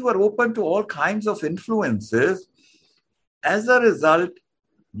we were open to all kinds of influences, as a result,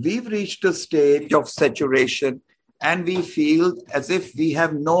 we've reached a stage of saturation and we feel as if we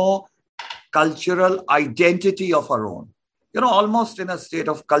have no cultural identity of our own, almost in a state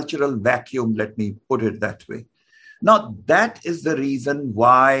of cultural vacuum, let me put it that way. Now, that is the reason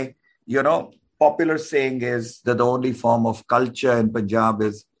why, popular saying is that the only form of culture in Punjab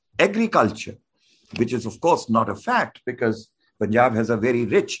is agriculture, which is, of course, not a fact because Punjab has a very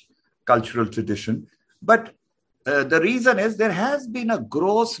rich cultural tradition. But the reason is there has been a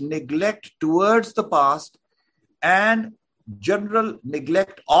gross neglect towards the past and general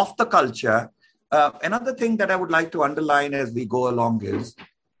neglect of the culture. Another thing that I would like to underline as we go along is,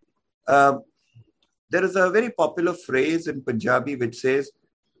 there is a very popular phrase in Punjabi which says,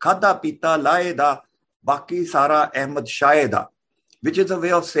 Khada pita laeda, baki sara ahmad shayeda, which is a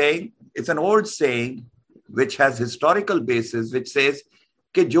way of saying, it's an old saying which has historical basis, which says,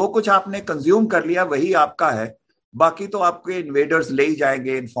 कि जो कुछ आपने consume कर लिया वही आपका है, बाकी तो आपके invaders ले ही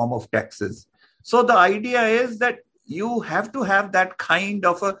जाएंगे in form of taxes. So the idea is that you have to have that kind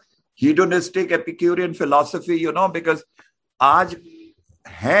of a hedonistic Epicurean philosophy, because आज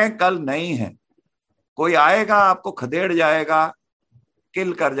है कल नहीं है, कोई आएगा आपको खदेड़ जाएगा,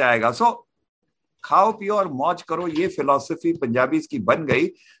 किल कर जाएगा. So खाओ पियो और मौज करो, ये philosophy Punjabis की बन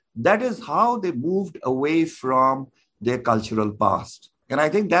गई. That is how they moved away from their cultural past. And I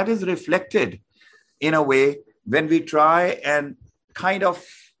think that is reflected in a way when we try and kind of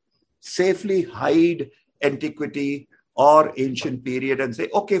safely hide antiquity or ancient period and say,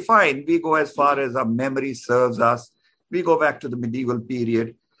 okay, fine, we go as far as our memory serves us. We go back to the medieval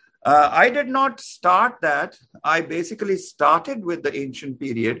period. I did not start that. I basically started with the ancient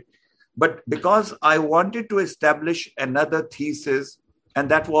period, but because I wanted to establish another thesis, and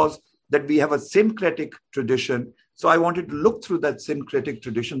that was that we have a syncretic tradition. So I wanted to look through that syncretic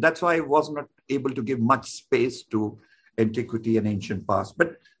tradition. That's why I was not able to give much space to antiquity and ancient past.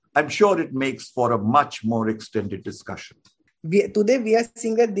 But I'm sure it makes for a much more extended discussion. Today we are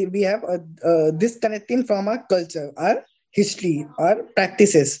seeing that we have disconnecting from our culture, our history, our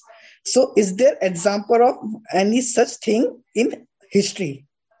practices. So is there example of any such thing in history?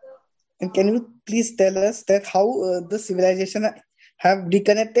 And can you please tell us that how the civilization have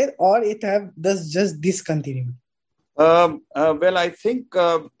reconnected or it have just discontinued? Well, I think,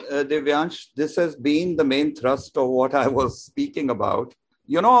 Divyansh, this has been the main thrust of what I was speaking about.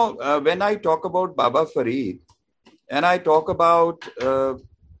 You know, when I talk about Baba Farid and I talk about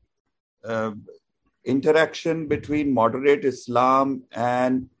interaction between moderate Islam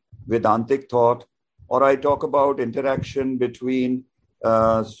and Vedantic thought, or I talk about interaction between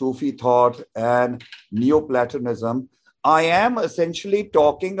Sufi thought and Neoplatonism, I am essentially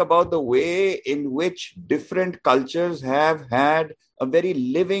talking about the way in which different cultures have had a very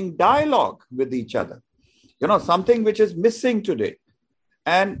living dialogue with each other. You know, something which is missing today.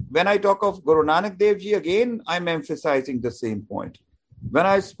 And when I talk of Guru Nanak Dev Ji, again, I'm emphasizing the same point. When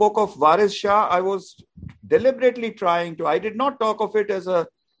I spoke of Waris Shah, I was deliberately trying to, I did not talk of it as a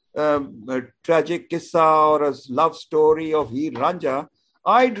tragic kissa or a love story of Heer Ranja.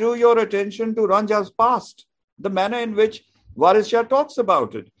 I drew your attention to Ranja's past, the manner in which Waris Shah talks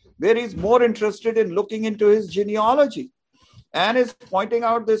about it, where he's more interested in looking into his genealogy and is pointing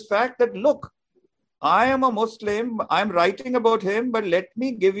out this fact that, look, I am a Muslim, I'm writing about him, but let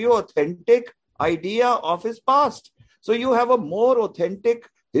me give you authentic idea of his past. So you have a more authentic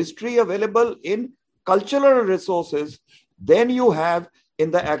history available in cultural resources than you have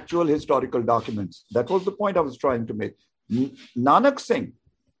in the actual historical documents. That was the point I was trying to make. Nanak Singh,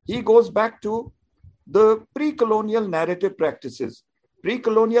 he goes back to the pre-colonial narrative practices.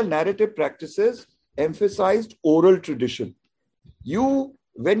 Pre-colonial narrative practices emphasized oral tradition.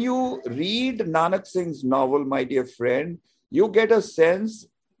 When you read Nanak Singh's novel, my dear friend, you get a sense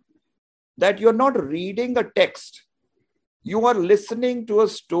that you're not reading a text. You are listening to a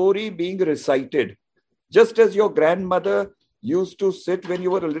story being recited. Just as your grandmother used to sit when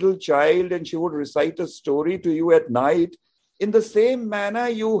you were a little child and she would recite a story to you at night, in the same manner,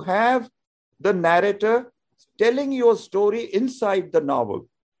 you have the narrator telling your story inside the novel.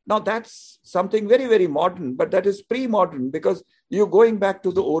 Now, that's something very, very modern, but that is pre-modern because you're going back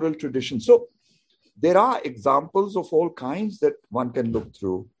to the oral tradition. So there are examples of all kinds that one can look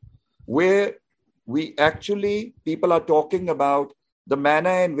through where people are talking about the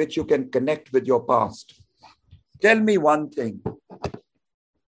manner in which you can connect with your past. Tell me one thing.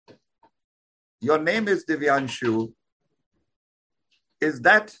 Your name is Divyanshu. Is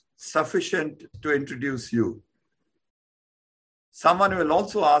that sufficient to introduce you? Someone will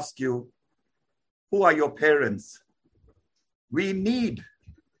also ask you, who are your parents? We need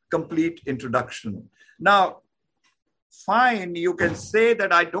complete introduction. Now, fine, you can say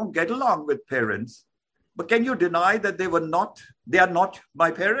that I don't get along with parents, but can you deny that they are not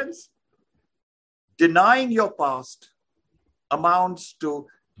my parents? Denying your past amounts to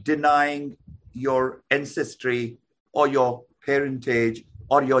denying your ancestry or your parentage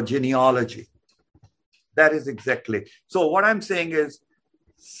or your genealogy. That is exactly. So what I'm saying is,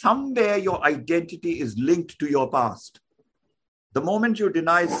 somewhere your identity is linked to your past. The moment you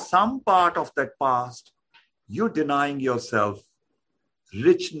deny some part of that past, you're denying yourself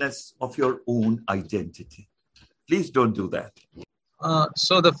richness of your own identity. Please don't do that.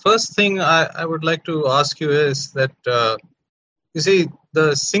 So the first thing I would like to ask you is that, you see,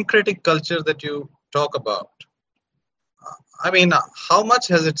 the syncretic culture that you talk about, I mean, how much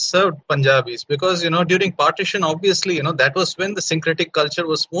has it served Punjabis? Because, during partition, obviously, that was when the syncretic culture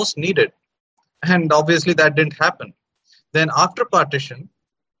was most needed. And obviously that didn't happen. Then after partition,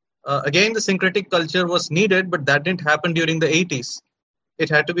 again, the syncretic culture was needed, but that didn't happen during the 80s. It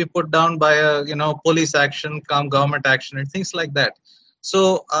had to be put down by police action, government action, and things like that.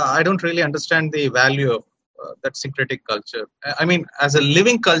 So I don't really understand the value of that syncretic culture. I mean, as a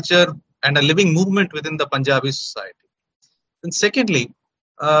living culture and a living movement within the Punjabi society. And secondly,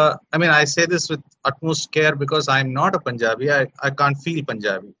 I say this with utmost care because I'm not a Punjabi. I can't feel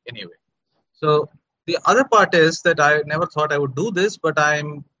Punjabi anyway. So the other part is that I never thought I would do this, but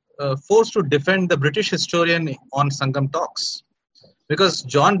I'm forced to defend the British historian on Sangam Talks. Because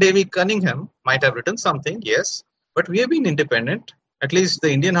John Davy Cunningham might have written something, yes, but we have been independent. At least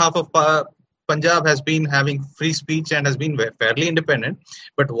the Indian half of Punjab has been having free speech and has been fairly independent.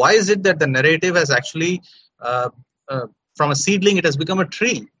 But why is it that the narrative has actually, from a seedling, it has become a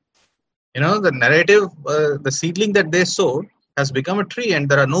tree? The narrative, the seedling that they sowed has become a tree, and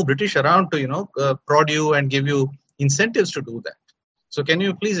there are no British around to, prod you and give you incentives to do that. So can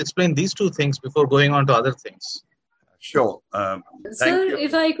you please explain these two things before going on to other things? Sure. Sir,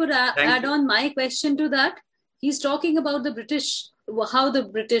 if I could add on my question to that, he's talking about the British, how the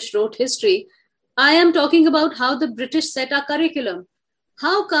British wrote history. I am talking about how the British set our curriculum,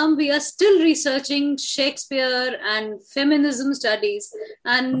 how come we are still researching Shakespeare and feminism studies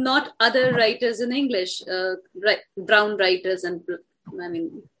and not other writers in English, brown writers and,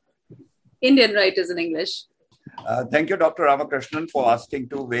 Indian writers in English? Thank you, Dr. Ramakrishnan, for asking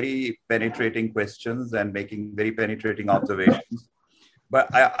two very penetrating questions and making very penetrating observations.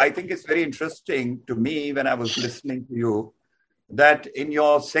 But I think it's very interesting to me when I was listening to you that in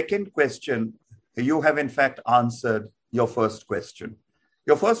your second question, you have in fact answered your first question.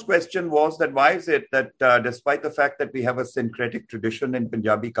 Your first question was that why is it that despite the fact that we have a syncretic tradition in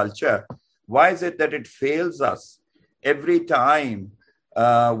Punjabi culture, why is it that it fails us every time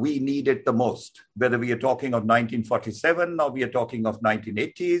we need it the most, whether we are talking of 1947 or we are talking of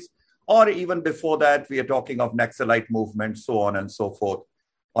 1980s, or even before that, we are talking of Naxalite movement, so on and so forth.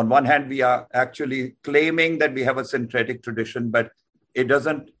 On one hand, we are actually claiming that we have a syncretic tradition, but it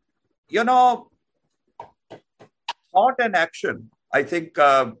doesn't, thought and action, I think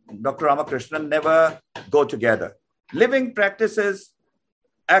Dr. Ramakrishnan, never go together. Living practices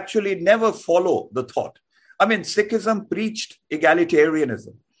actually never follow the thought. I mean, Sikhism preached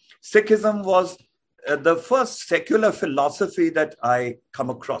egalitarianism. Sikhism was the first secular philosophy that I come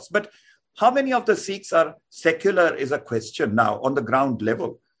across. But how many of the Sikhs are secular is a question now on the ground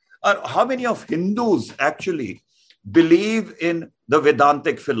level. How many of Hindus actually believe in the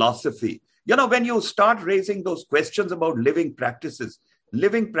Vedantic philosophy? When you start raising those questions about living practices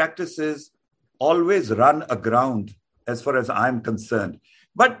always run aground as far as I'm concerned.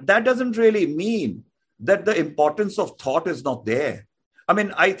 But that doesn't really mean that the importance of thought is not there. I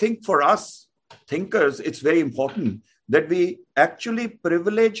mean, I think for us thinkers, it's very important that we actually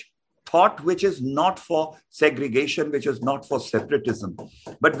privilege thought which is not for segregation, which is not for separatism,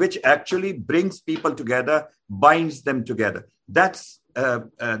 but which actually brings people together, binds them together. That's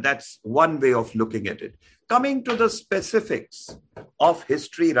one way of looking at it. Coming to the specifics of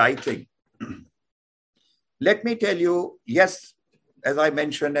history writing, let me tell you, yes, as I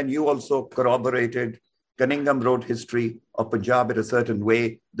mentioned, and you also corroborated, Cunningham wrote history of Punjab in a certain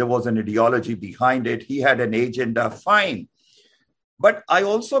way. There was an ideology behind it. He had an agenda, fine. But I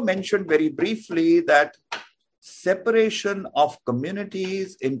also mentioned very briefly that separation of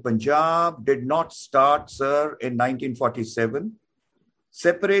communities in Punjab did not start, sir, in 1947.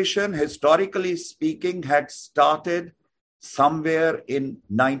 Separation, historically speaking, had started somewhere in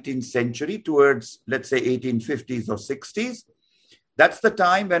 19th century towards, let's say, 1850s or 60s. That's the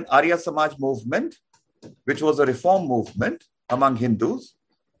time when Arya Samaj movement, which was a reform movement among Hindus,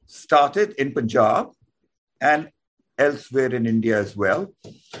 started in Punjab and elsewhere in India as well.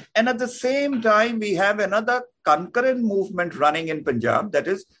 And at the same time, we have another concurrent movement running in Punjab, that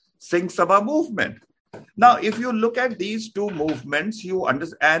is Singh Sabha movement. Now, if you look at these two movements, you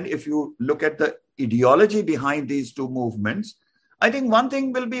understand, if you look at the ideology behind these two movements, I think one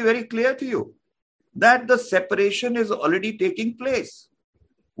thing will be very clear to you, that the separation is already taking place.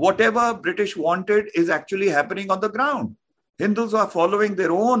 Whatever British wanted is actually happening on the ground. Hindus are following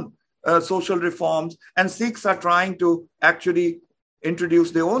their own social reforms, and Sikhs are trying to actually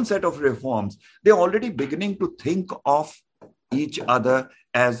introduce their own set of reforms. They're already beginning to think of each other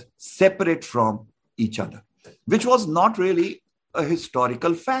as separate from each other, which was not really a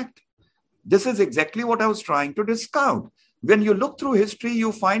historical fact. This is exactly what I was trying to discount. When you look through history,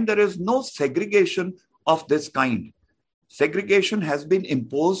 you find there is no segregation of this kind. Segregation has been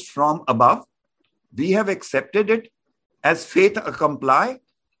imposed from above. We have accepted it as fait accompli,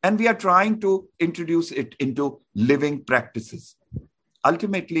 and we are trying to introduce it into living practices.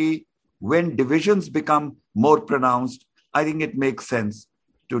 Ultimately, when divisions become more pronounced, I think it makes sense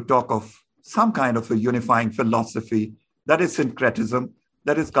to talk of some kind of a unifying philosophy. That is syncretism,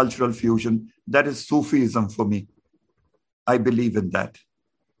 that is cultural fusion, that is Sufism for me. I believe in that.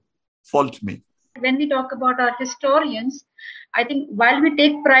 Fault me. When we talk about our historians, I think while we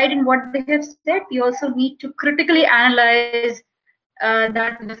take pride in what they have said, we also need to critically analyze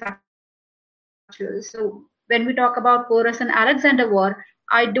that in the factual. So when we talk about Porus and Alexander War,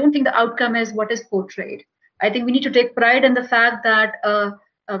 I don't think the outcome is what is portrayed. I think we need to take pride in the fact that a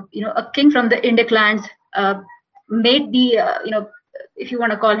king from the Indic lands made the if you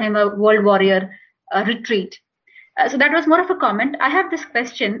want to call him a world warrior, retreat. So that was more of a comment. I have this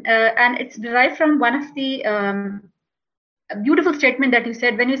question, and it's derived from one of the beautiful statement that you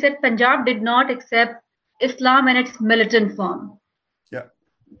said when you said Punjab did not accept Islam in its militant form. Yeah,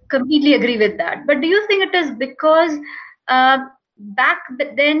 completely agree with that. But do you think it is because back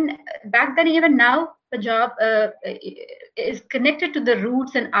then, even now, Punjab is connected to the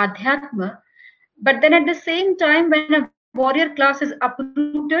roots and Adhyatma, but then at the same time, when a warrior class is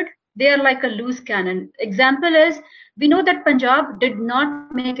uprooted, they are like a loose cannon. Example is, we know that Punjab did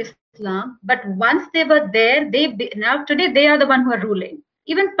not make Islam, but once they were there, now today they are the one who are ruling.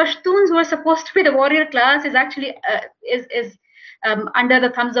 Even Pashtuns, who are supposed to be the warrior class, is actually under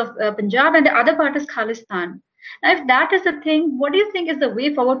the thumbs of Punjab, and the other part is Khalistan. Now, if that is the thing, what do you think is the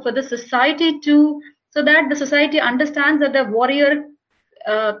way forward for the society so that the society understands that the warrior,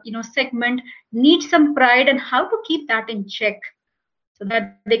 segment needs some pride, and how to keep that in check so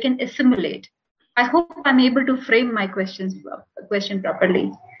that they can assimilate? I hope I'm able to frame my question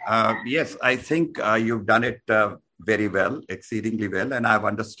properly. Yes, I think you've done it very well, exceedingly well, and I've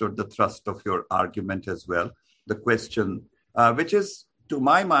understood the thrust of your argument as well. The question, which is, to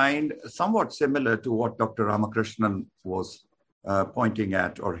my mind, somewhat similar to what Dr. Ramakrishnan was pointing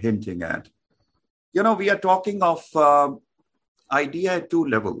at or hinting at. We are talking of idea at two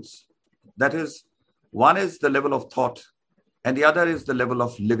levels. That is, one is the level of thought, and the other is the level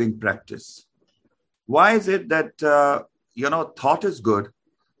of living practice. Why is it that, thought is good,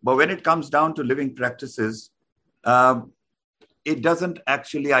 but when it comes down to living practices, it doesn't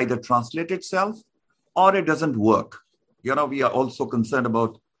actually either translate itself or it doesn't work. We are also concerned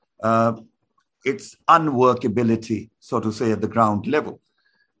about its unworkability, so to say, at the ground level.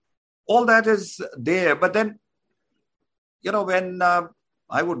 All that is there. But then, when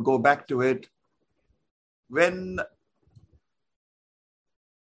I would go back to it, when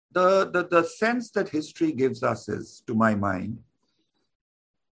the sense that history gives us is, to my mind,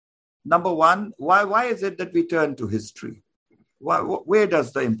 number one, why is it that we turn to history? Where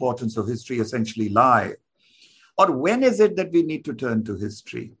does the importance of history essentially lie? Or when is it that we need to turn to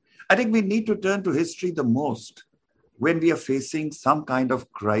history? I think we need to turn to history the most when we are facing some kind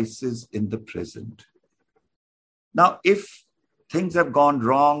of crisis in the present. Now, if things have gone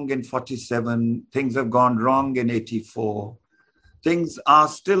wrong in 47, things have gone wrong in 84, things are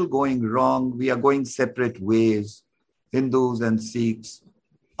still going wrong, we are going separate ways, Hindus and Sikhs,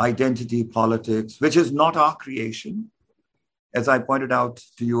 identity politics, which is not our creation. As I pointed out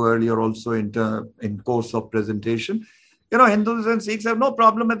to you earlier also in course of presentation, Hindus and Sikhs have no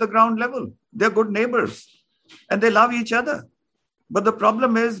problem at the ground level. They're good neighbors and they love each other. But the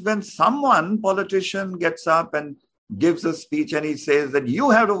problem is when someone, politician, gets up and gives a speech and he says that you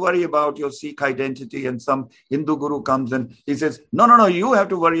have to worry about your Sikh identity, and some Hindu guru comes and he says, no, you have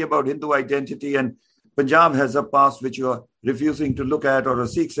to worry about Hindu identity, and Punjab has a past which you are refusing to look at, or a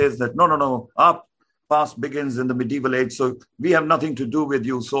Sikh says that no, our past begins in the medieval age, so we have nothing to do with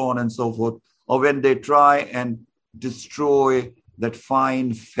you, so on and so forth. Or when they try and destroy that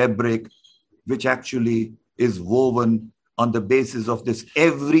fine fabric which actually is woven on the basis of this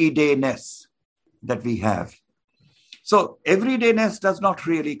everydayness that we have. So everydayness does not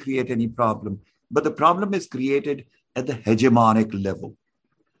really create any problem, but the problem is created at the hegemonic level,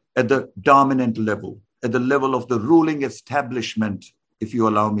 at the dominant level, at the level of the ruling establishment, if you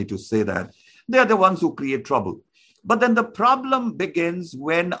allow me to say that. They are the ones who create trouble. But then the problem begins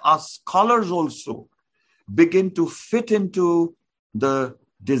when our scholars also begin to fit into the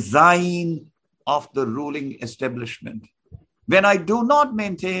design of the ruling establishment. When I do not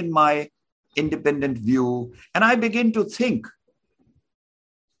maintain my independent view and I begin to think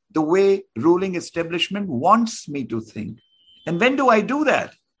the way ruling establishment wants me to think. And when do I do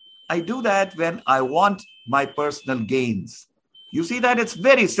that? I do that when I want my personal gains. You see that it's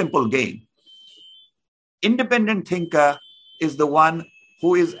very simple game. Independent thinker is the one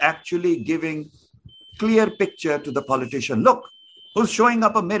who is actually giving clear picture to the politician. Look, who's showing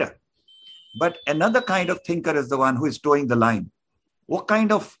up a mirror. But another kind of thinker is the one who is towing the line. What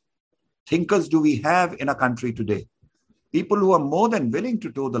kind of thinkers do we have in a country today? People who are more than willing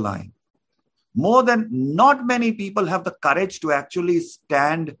to toe the line. Not many people have the courage to actually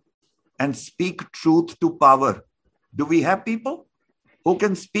stand and speak truth to power. Do we have people who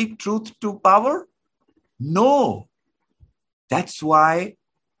can speak truth to power? No. That's why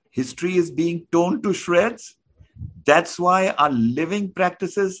history is being torn to shreds. That's why our living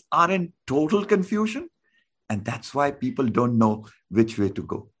practices are in total confusion. And that's why people don't know which way to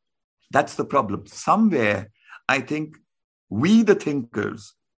go. That's the problem. Somewhere, I think we, the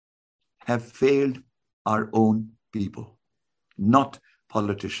thinkers, have failed our own people, not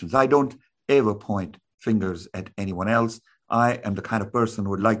politicians. I don't ever point fingers at anyone else. I am the kind of person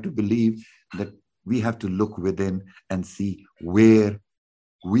who would like to believe that we have to look within and see where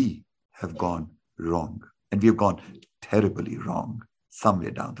we have gone wrong. And we have gone terribly wrong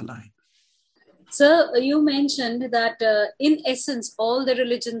somewhere down the line. Sir, you mentioned that in essence, all the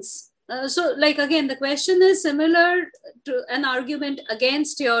religions, again, the question is similar to an argument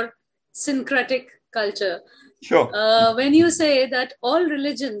against your syncretic culture. Sure. When you say that all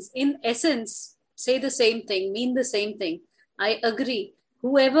religions, in essence, say the same thing, mean the same thing, I agree.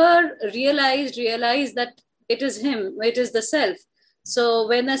 Whoever realized that it is him, it is the self. So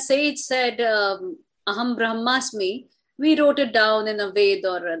when a sage said, Aham Brahmasmi, we wrote it down in a Ved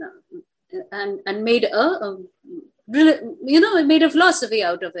or and made made a philosophy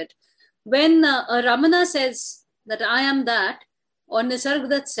out of it. When a Ramana says that I am that, or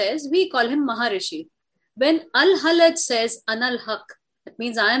Nisargadatta says, we call him Maharishi. When Al-Halaj says Anal Haq, that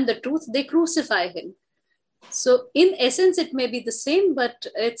means I am the truth, they crucify him. So in essence, it may be the same, but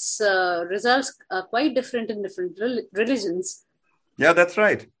its results are quite different in different religions. Yeah, that's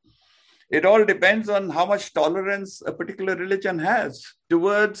right. It all depends on how much tolerance a particular religion has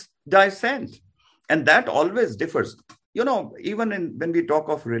towards dissent. And that always differs. Even when we talk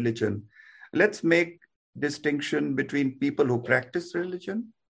of religion, let's make distinction between people who practice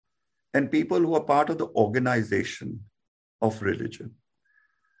religion and people who are part of the organization of religion.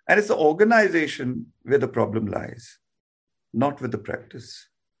 And it's the organization where the problem lies, not with the practice.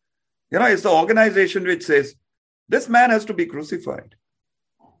 It's the organization which says, this man has to be crucified.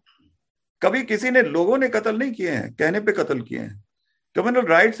 कभी किसी ने लोगों ने कत्ल नहीं किए हैं, कहने पे कत्ल किए हैं. कम्युनल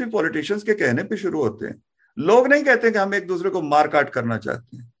राइट्स भी पॉलिटिशियंस के कहने पे शुरू होते हैं. लोग नहीं कहते कि हम एक दूसरे को मार काट करना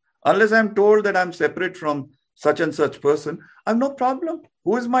चाहते हैं. Unless I'm told that I'm separate from such and such person, I have no problem.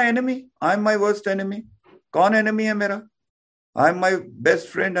 Who is my enemy? I'm my worst enemy. कौन enemy है मेरा? I'm my best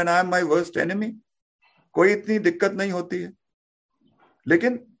friend and I'm my worst enemy. कोई इतनी दिक्कत नहीं होती है.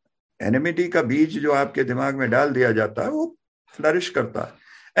 लेकिन enmity का बीज जो आपके दिमाग में डाल दिया जाता है, वो flourish करता है.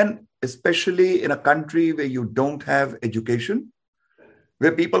 And especially in a country where you don't have education,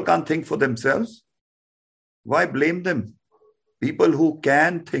 where people can't think for themselves, why blame them? People who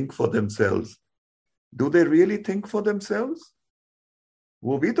can think for themselves, do they really think for themselves?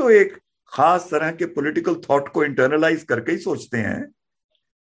 वो भी तो एक खास तरह के political thought को internalize करके ही सोचते हैं.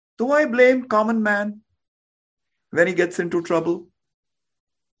 तो why blame common man when he gets into trouble?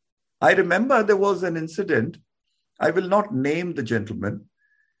 I remember there was an incident, I will not name the gentleman,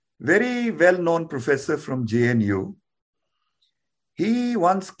 very well-known professor from JNU. He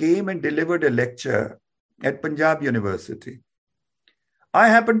once came and delivered a lecture at Punjab University. I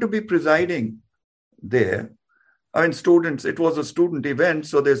happened to be presiding there. Students, it was a student event,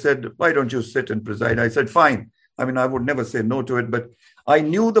 so they said, why don't you sit and preside? I said, fine. I would never say no to it, but I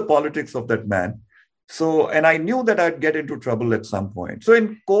knew the politics of that man. And I knew that I'd get into trouble at some point. So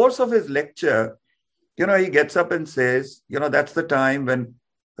in course of his lecture, he gets up and says, that's the time when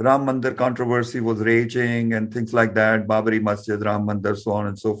Ram Mandir controversy was raging and things like that, Babari Masjid, Ram Mandir, so on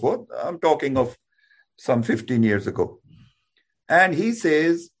and so forth. I'm talking of some 15 years ago. And he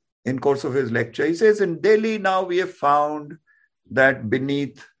says, in course of his lecture, he says, in Delhi now we have found that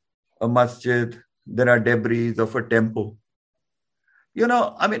beneath a masjid, there are debris of a temple.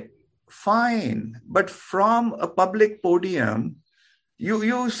 Fine. But from a public podium,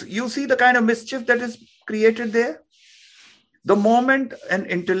 you see the kind of mischief that is created there. The moment an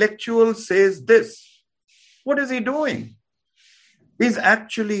intellectual says this, what is he doing? He's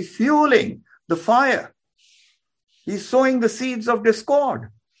actually fueling the fire. He's sowing the seeds of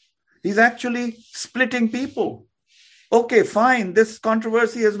discord. He's actually splitting people. Okay, fine. This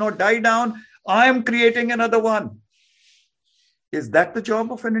controversy has not died down. I am creating another one. Is that the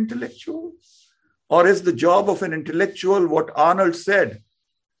job of an intellectual? Or is the job of an intellectual what Arnold said?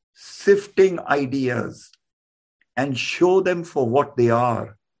 Sifting ideas and show them for what they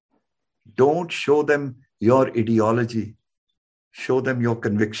are. Don't show them your ideology. Show them your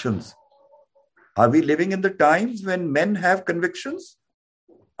convictions. Are we living in the times when men have convictions?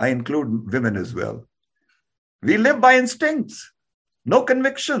 I include women as well. We live by instincts, no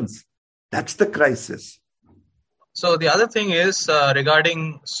convictions. That's the crisis. So the other thing is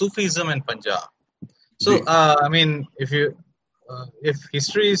regarding Sufism in Punjab. So, if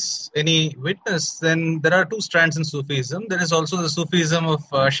history is any witness, then there are two strands in Sufism. There is also the Sufism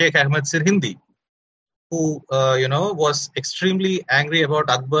of Sheikh Ahmed Sirhindi, who, was extremely angry about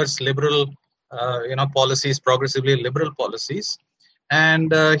Akbar's liberal, policies, progressively liberal policies.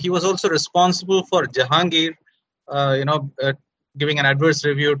 And he was also responsible for Jahangir, giving an adverse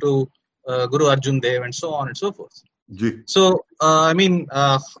review to Guru Arjan Dev and so on and so forth. So,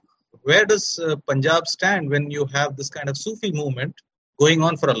 where does Punjab stand when you have this kind of Sufi movement going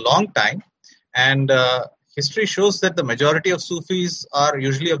on for a long time? And history shows that the majority of Sufis are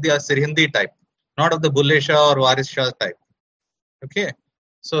usually of the Sirhindi type, not of the Bulle Shah or Waris Shah type. Okay,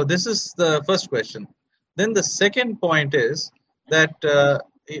 so this is the first question. Then the second point is that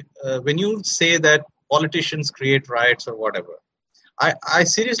when you say that politicians create riots or whatever, I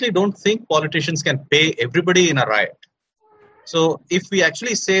seriously don't think politicians can pay everybody in a riot. So if we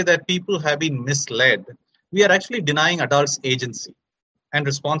actually say that people have been misled, we are actually denying adults agency and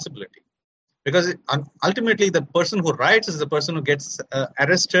responsibility. Because ultimately, the person who riots is the person who gets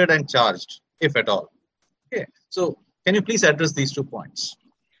arrested and charged, if at all. Okay. So can you please address these 2 points?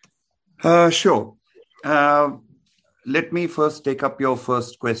 Sure. Let me first take up your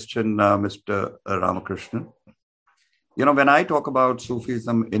first question, Mr. Ramakrishnan. When I talk about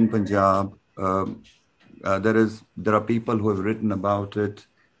Sufism in Punjab, there are people who have written about it.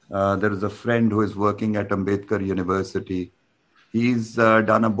 There is a friend who is working at Ambedkar University. He's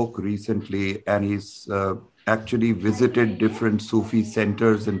done a book recently, and he's actually visited different Sufi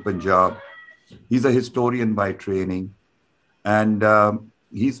centers in Punjab. He's a historian by training, and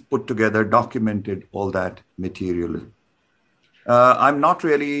he's put together, documented all that material. I'm not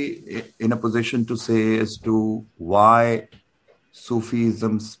really in a position to say as to why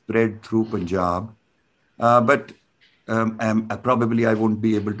Sufism spread through Punjab, but probably I won't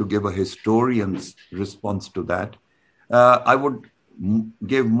be able to give a historian's response to that. I would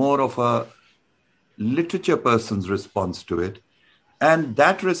give more of a literature person's response to it. And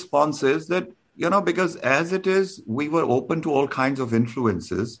that response is that, because as it is, we were open to all kinds of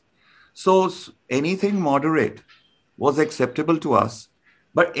influences. So anything moderate was acceptable to us,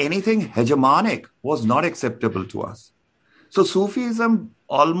 but anything hegemonic was not acceptable to us. So Sufism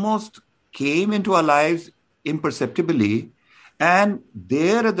almost came into our lives imperceptibly. And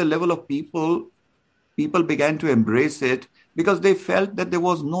there at the level of people began to embrace it because they felt that there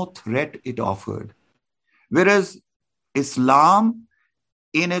was no threat it offered. Whereas Islam,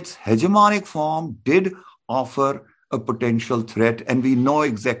 in its hegemonic form, did offer a potential threat. And we know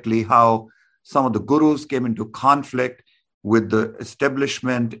exactly how some of the gurus came into conflict with the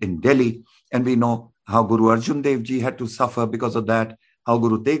establishment in Delhi. And we know how Guru Arjan Dev Ji had to suffer because of that, how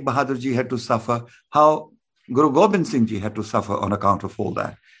Guru Tegh Bahadur Ji had to suffer, how Guru Gobind Singh Ji had to suffer on account of all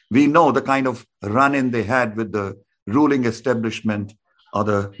that. We know the kind of run-in they had with the ruling establishment or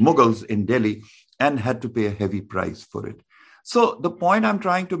the Mughals in Delhi and had to pay a heavy price for it. So the point I'm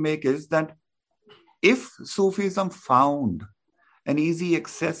trying to make is that if Sufism found an easy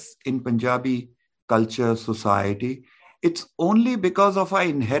access in Punjabi culture, society, it's only because of our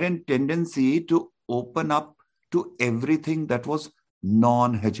inherent tendency to open up to everything that was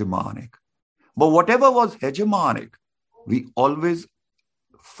non-hegemonic. But whatever was hegemonic, we always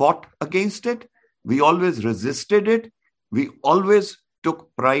fought against it. We always resisted it. We always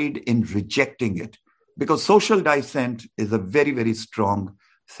took pride in rejecting it because social dissent is a very, very strong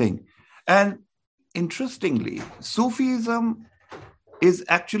thing. And interestingly, Sufism is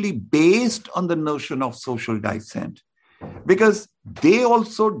actually based on the notion of social dissent because they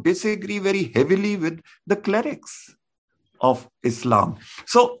also disagree very heavily with the clerics of Islam.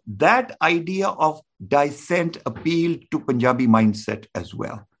 So that idea of dissent appealed to Punjabi mindset as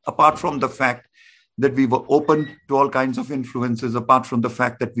well, apart from the fact that we were open to all kinds of influences, apart from the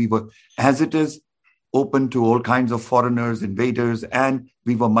fact that we were, as it is, open to all kinds of foreigners, invaders, and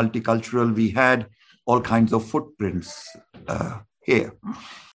we were multicultural. We had all kinds of footprints here.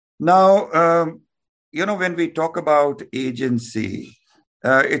 Now, when we talk about agency,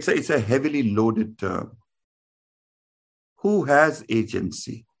 it's a heavily loaded term. Who has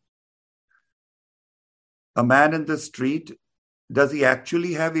agency? A man in the street, does he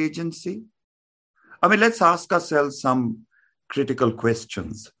actually have agency? I mean, let's ask ourselves some critical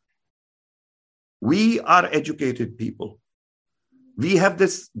questions. We are educated people. We have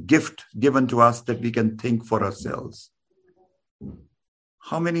this gift given to us that we can think for ourselves.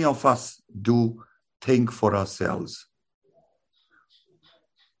 How many of us do think for ourselves?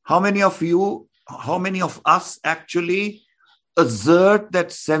 How many of us actually assert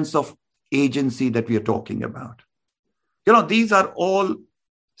that sense of agency that we are talking about? These are all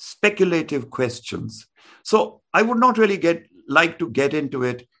speculative questions. So I would not really like to get into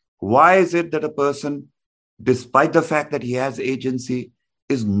it. Why is it that a person, despite the fact that he has agency,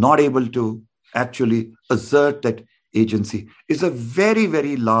 is not able to actually assert that agency? Is a very,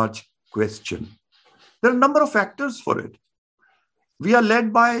 very large question. There are a number of factors for it. We are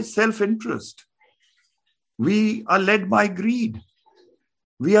led by self-interest. We are led by greed.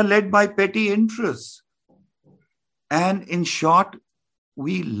 We are led by petty interests. And in short,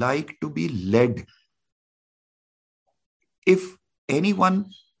 we like to be led. If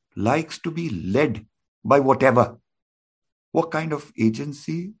anyone likes to be led by whatever, what kind of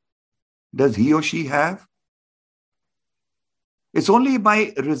agency does he or she have? It's only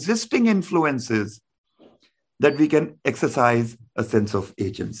by resisting influences that we can exercise a sense of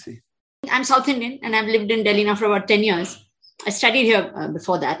agency. I'm South Indian and I've lived in Delhi now for about 10 years. I studied here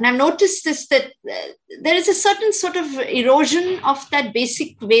before that, and I've noticed this, that there is a certain sort of erosion of that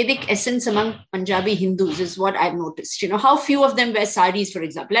basic Vedic essence among Punjabi Hindus, is what I've noticed. How few of them wear saris, for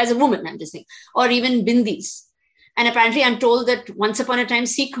example, as a woman, I'm just saying, or even bindis. And apparently I'm told that once upon a time,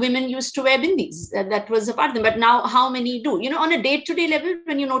 Sikh women used to wear bindis. That was a part of them. But now how many do? On a day-to-day level,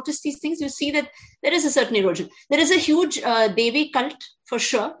 when you notice these things, you see that there is a certain erosion. There is a huge Devi cult, for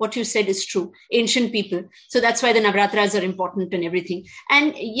sure. What you said is true. Ancient people. So that's why the Navratras are important and everything.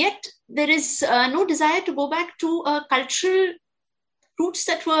 And yet there is no desire to go back to cultural roots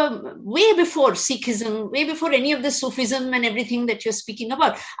that were way before Sikhism, way before any of the Sufism and everything that you're speaking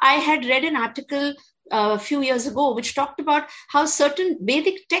about. I had read an article a few years ago, which talked about how certain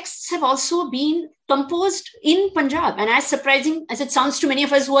Vedic texts have also been composed in Punjab. And as surprising as it sounds to many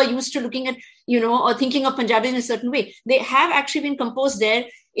of us who are used to looking at, or thinking of Punjabi in a certain way, they have actually been composed there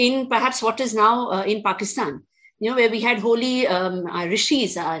in perhaps what is now in Pakistan, where we had holy our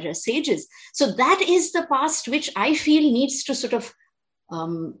rishis, our sages. So that is the past which I feel needs to sort of,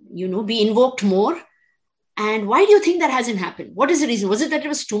 be invoked more. And why do you think that hasn't happened? What is the reason? Was it that it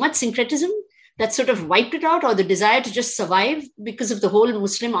was too much syncretism that sort of wiped it out, or the desire to just survive because of the whole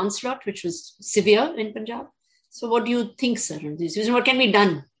Muslim onslaught, which was severe in Punjab? So what do you think, sir, on this? What can be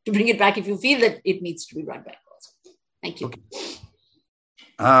done to bring it back if you feel that it needs to be brought back also? Thank you. Okay.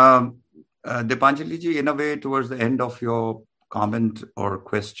 Dipanjali ji, in a way, towards the end of your comment or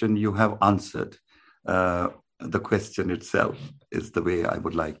question, you have answered the question itself, is the way I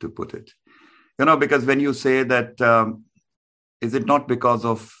would like to put it. Because when you say that, is it not because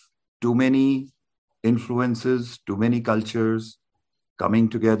of too many influences, too many cultures coming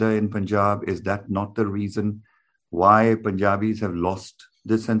together in Punjab? Is that not the reason why Punjabis have lost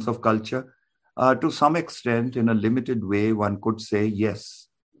this sense of culture? To some extent, in a limited way, one could say, yes,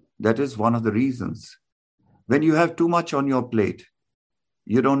 that is one of the reasons. When you have too much on your plate,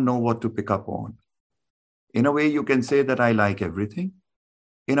 you don't know what to pick up on. In a way, you can say that I like everything.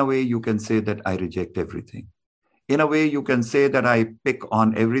 In a way, you can say that I reject everything. In a way, you can say that I pick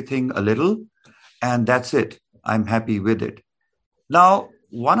on everything a little, and that's it. I'm happy with it. Now,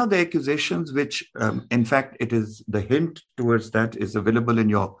 one of the accusations, which in fact, it is the hint towards that is available in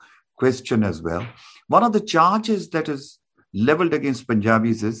your question as well. One of the charges that is leveled against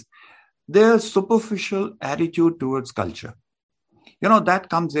Punjabis is their superficial attitude towards culture. That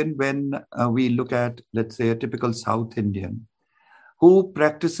comes in when we look at, let's say, a typical South Indian who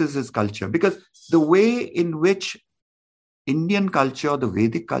practices his culture. Because the way in which Indian culture, the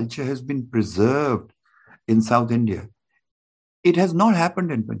Vedic culture, has been preserved in South India, it has not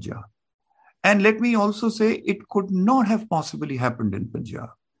happened in Punjab. And let me also say, it could not have possibly happened in Punjab.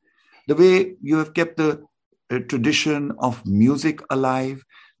 The way you have kept the tradition of music alive,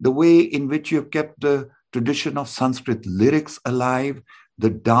 the way in which you have kept the tradition of Sanskrit lyrics alive, the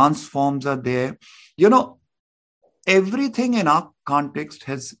dance forms are there. Everything in our context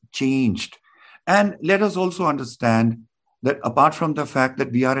has changed. And let us also understand that apart from the fact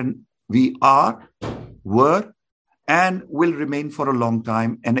that we were, and will remain for a long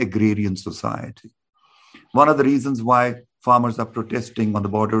time an agrarian society. One of the reasons why farmers are protesting on the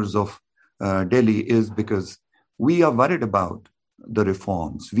borders of Delhi is because we are worried about the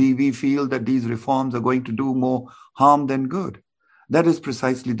reforms. We feel that these reforms are going to do more harm than good. That is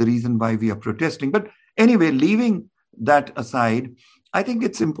precisely the reason why we are protesting. But anyway, leaving that aside, I think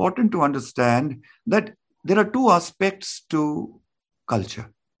it's important to understand that there are two aspects to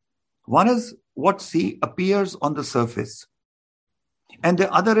culture. One is what appears on the surface, and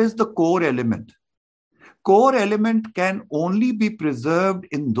the other is the core element. Core element can only be preserved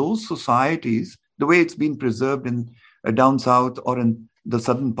in those societies, the way it's been preserved in down south or in the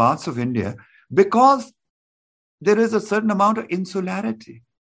southern parts of India, because there is a certain amount of insularity.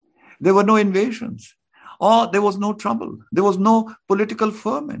 There were no invasions, or there was no trouble. There was no political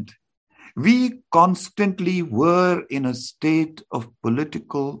ferment. We constantly were in a state of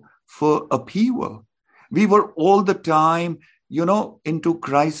political upheaval. We were all the time, into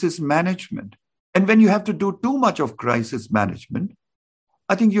crisis management. And when you have to do too much of crisis management,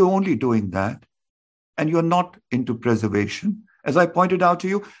 I think you're only doing that, and you're not into preservation. As I pointed out to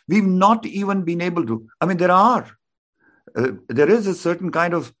you, we've not even been able to. There is a certain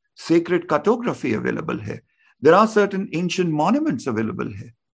kind of sacred cartography available here. There are certain ancient monuments available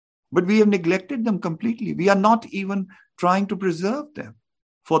here, but we have neglected them completely. We are not even trying to preserve them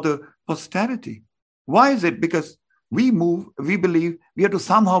for the posterity. Why is it? Because we believe we have to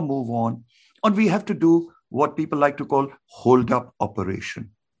somehow move on, and we have to do what people like to call hold-up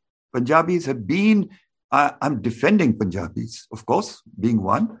operation. Punjabis have been, I'm defending Punjabis, of course, being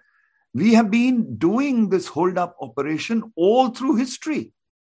one, We have been doing this hold-up operation all through history.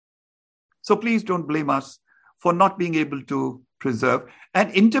 So please don't blame us for not being able to preserve.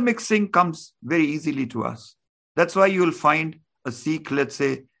 And intermixing comes very easily to us. That's why you'll find a Sikh, let's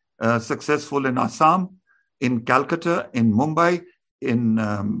say, successful in Assam, in Calcutta, in Mumbai, in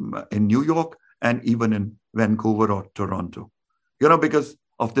New York, and even in Vancouver or Toronto. Because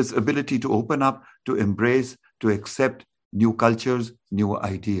of this ability to open up, to embrace, to accept new cultures, new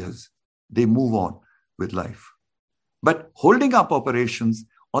ideas. They move on with life. But holding up operations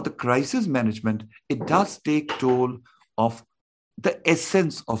or the crisis management, it does take toll of the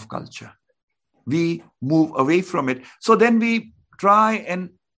essence of culture. We move away from it. So then we try and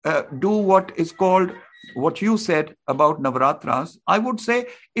do what is called, what you said about Navaratras, I would say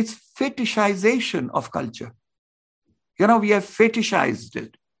it's fetishization of culture. We have fetishized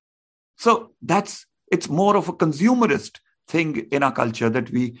it. So it's more of a consumerist thing in our culture that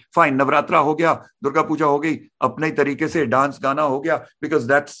we find. Navratra ho gaya, Durga Puja ho gayi, apne tarike se dance gana ho gaya, because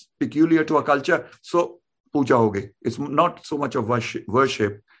that's peculiar to our culture. So puja ho gayi. It's not so much of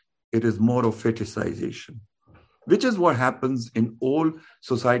worship, it is more of fetishization, which is what happens in all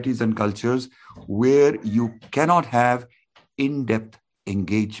societies and cultures where you cannot have in-depth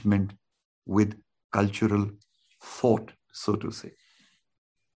engagement with cultural thought, so to say.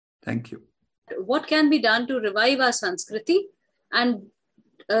 Thank you. What can be done to revive our Sanskriti? And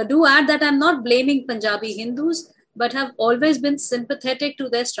do add that I'm not blaming Punjabi Hindus, but have always been sympathetic to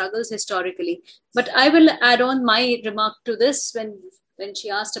their struggles historically. But I will add on my remark to this when she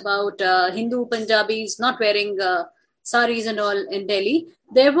asked about Hindu Punjabis not wearing saris and all in Delhi.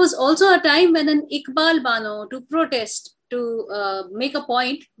 There was also a time when an Iqbal Bano, to protest, to make a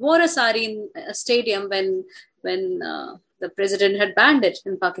point, wore a sari in a stadium when the president had banned it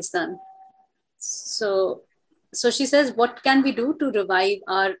in Pakistan. So she says, what can we do to revive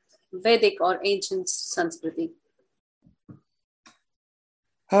our Vedic or ancient Sanskriti?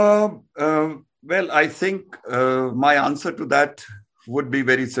 Well, I think my answer to that would be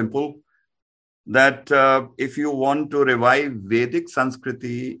very simple. That if you want to revive Vedic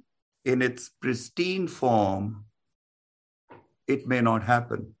Sanskriti in its pristine form, it may not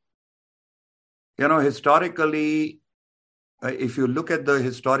happen. Historically, if you look at the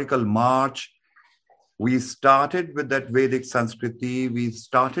historical march, we started with that Vedic Sanskriti, we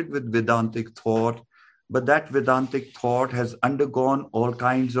started with Vedantic thought, but that Vedantic thought has undergone all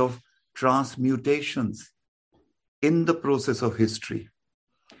kinds of transmutations in the process of history.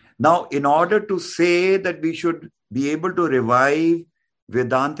 Now, in order to say that we should be able to revive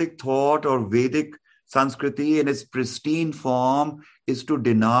Vedantic thought or Vedic Sanskriti in its pristine form is to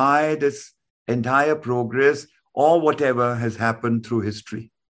deny this entire progress or whatever has happened through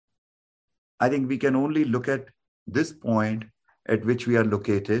history. I think we can only look at this point at which we are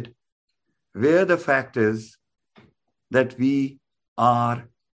located, where the fact is that we are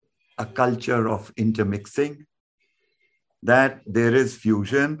a culture of intermixing, that there is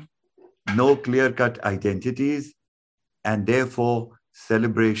fusion, no clear-cut identities, and therefore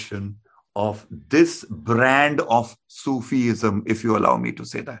celebration of this brand of Sufism, if you allow me to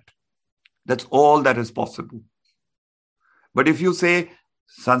say that. That's all that is possible. But if you say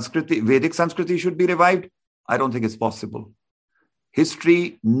Vedic Sanskriti should be revived, I don't think it's possible.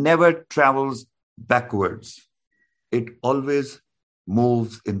 History never travels backwards. It always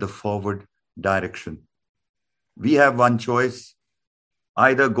moves in the forward direction. We have one choice.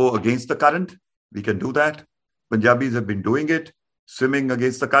 Either go against the current, we can do that. Punjabis have been doing it, swimming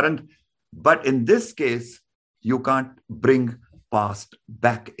against the current. But in this case, you can't bring past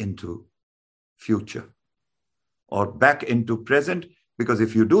back into future or back into present, because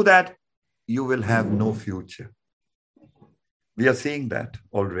if you do that, you will have no future. We are seeing that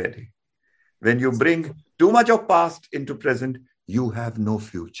already. When you bring too much of past into present, you have no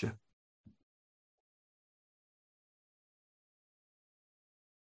future.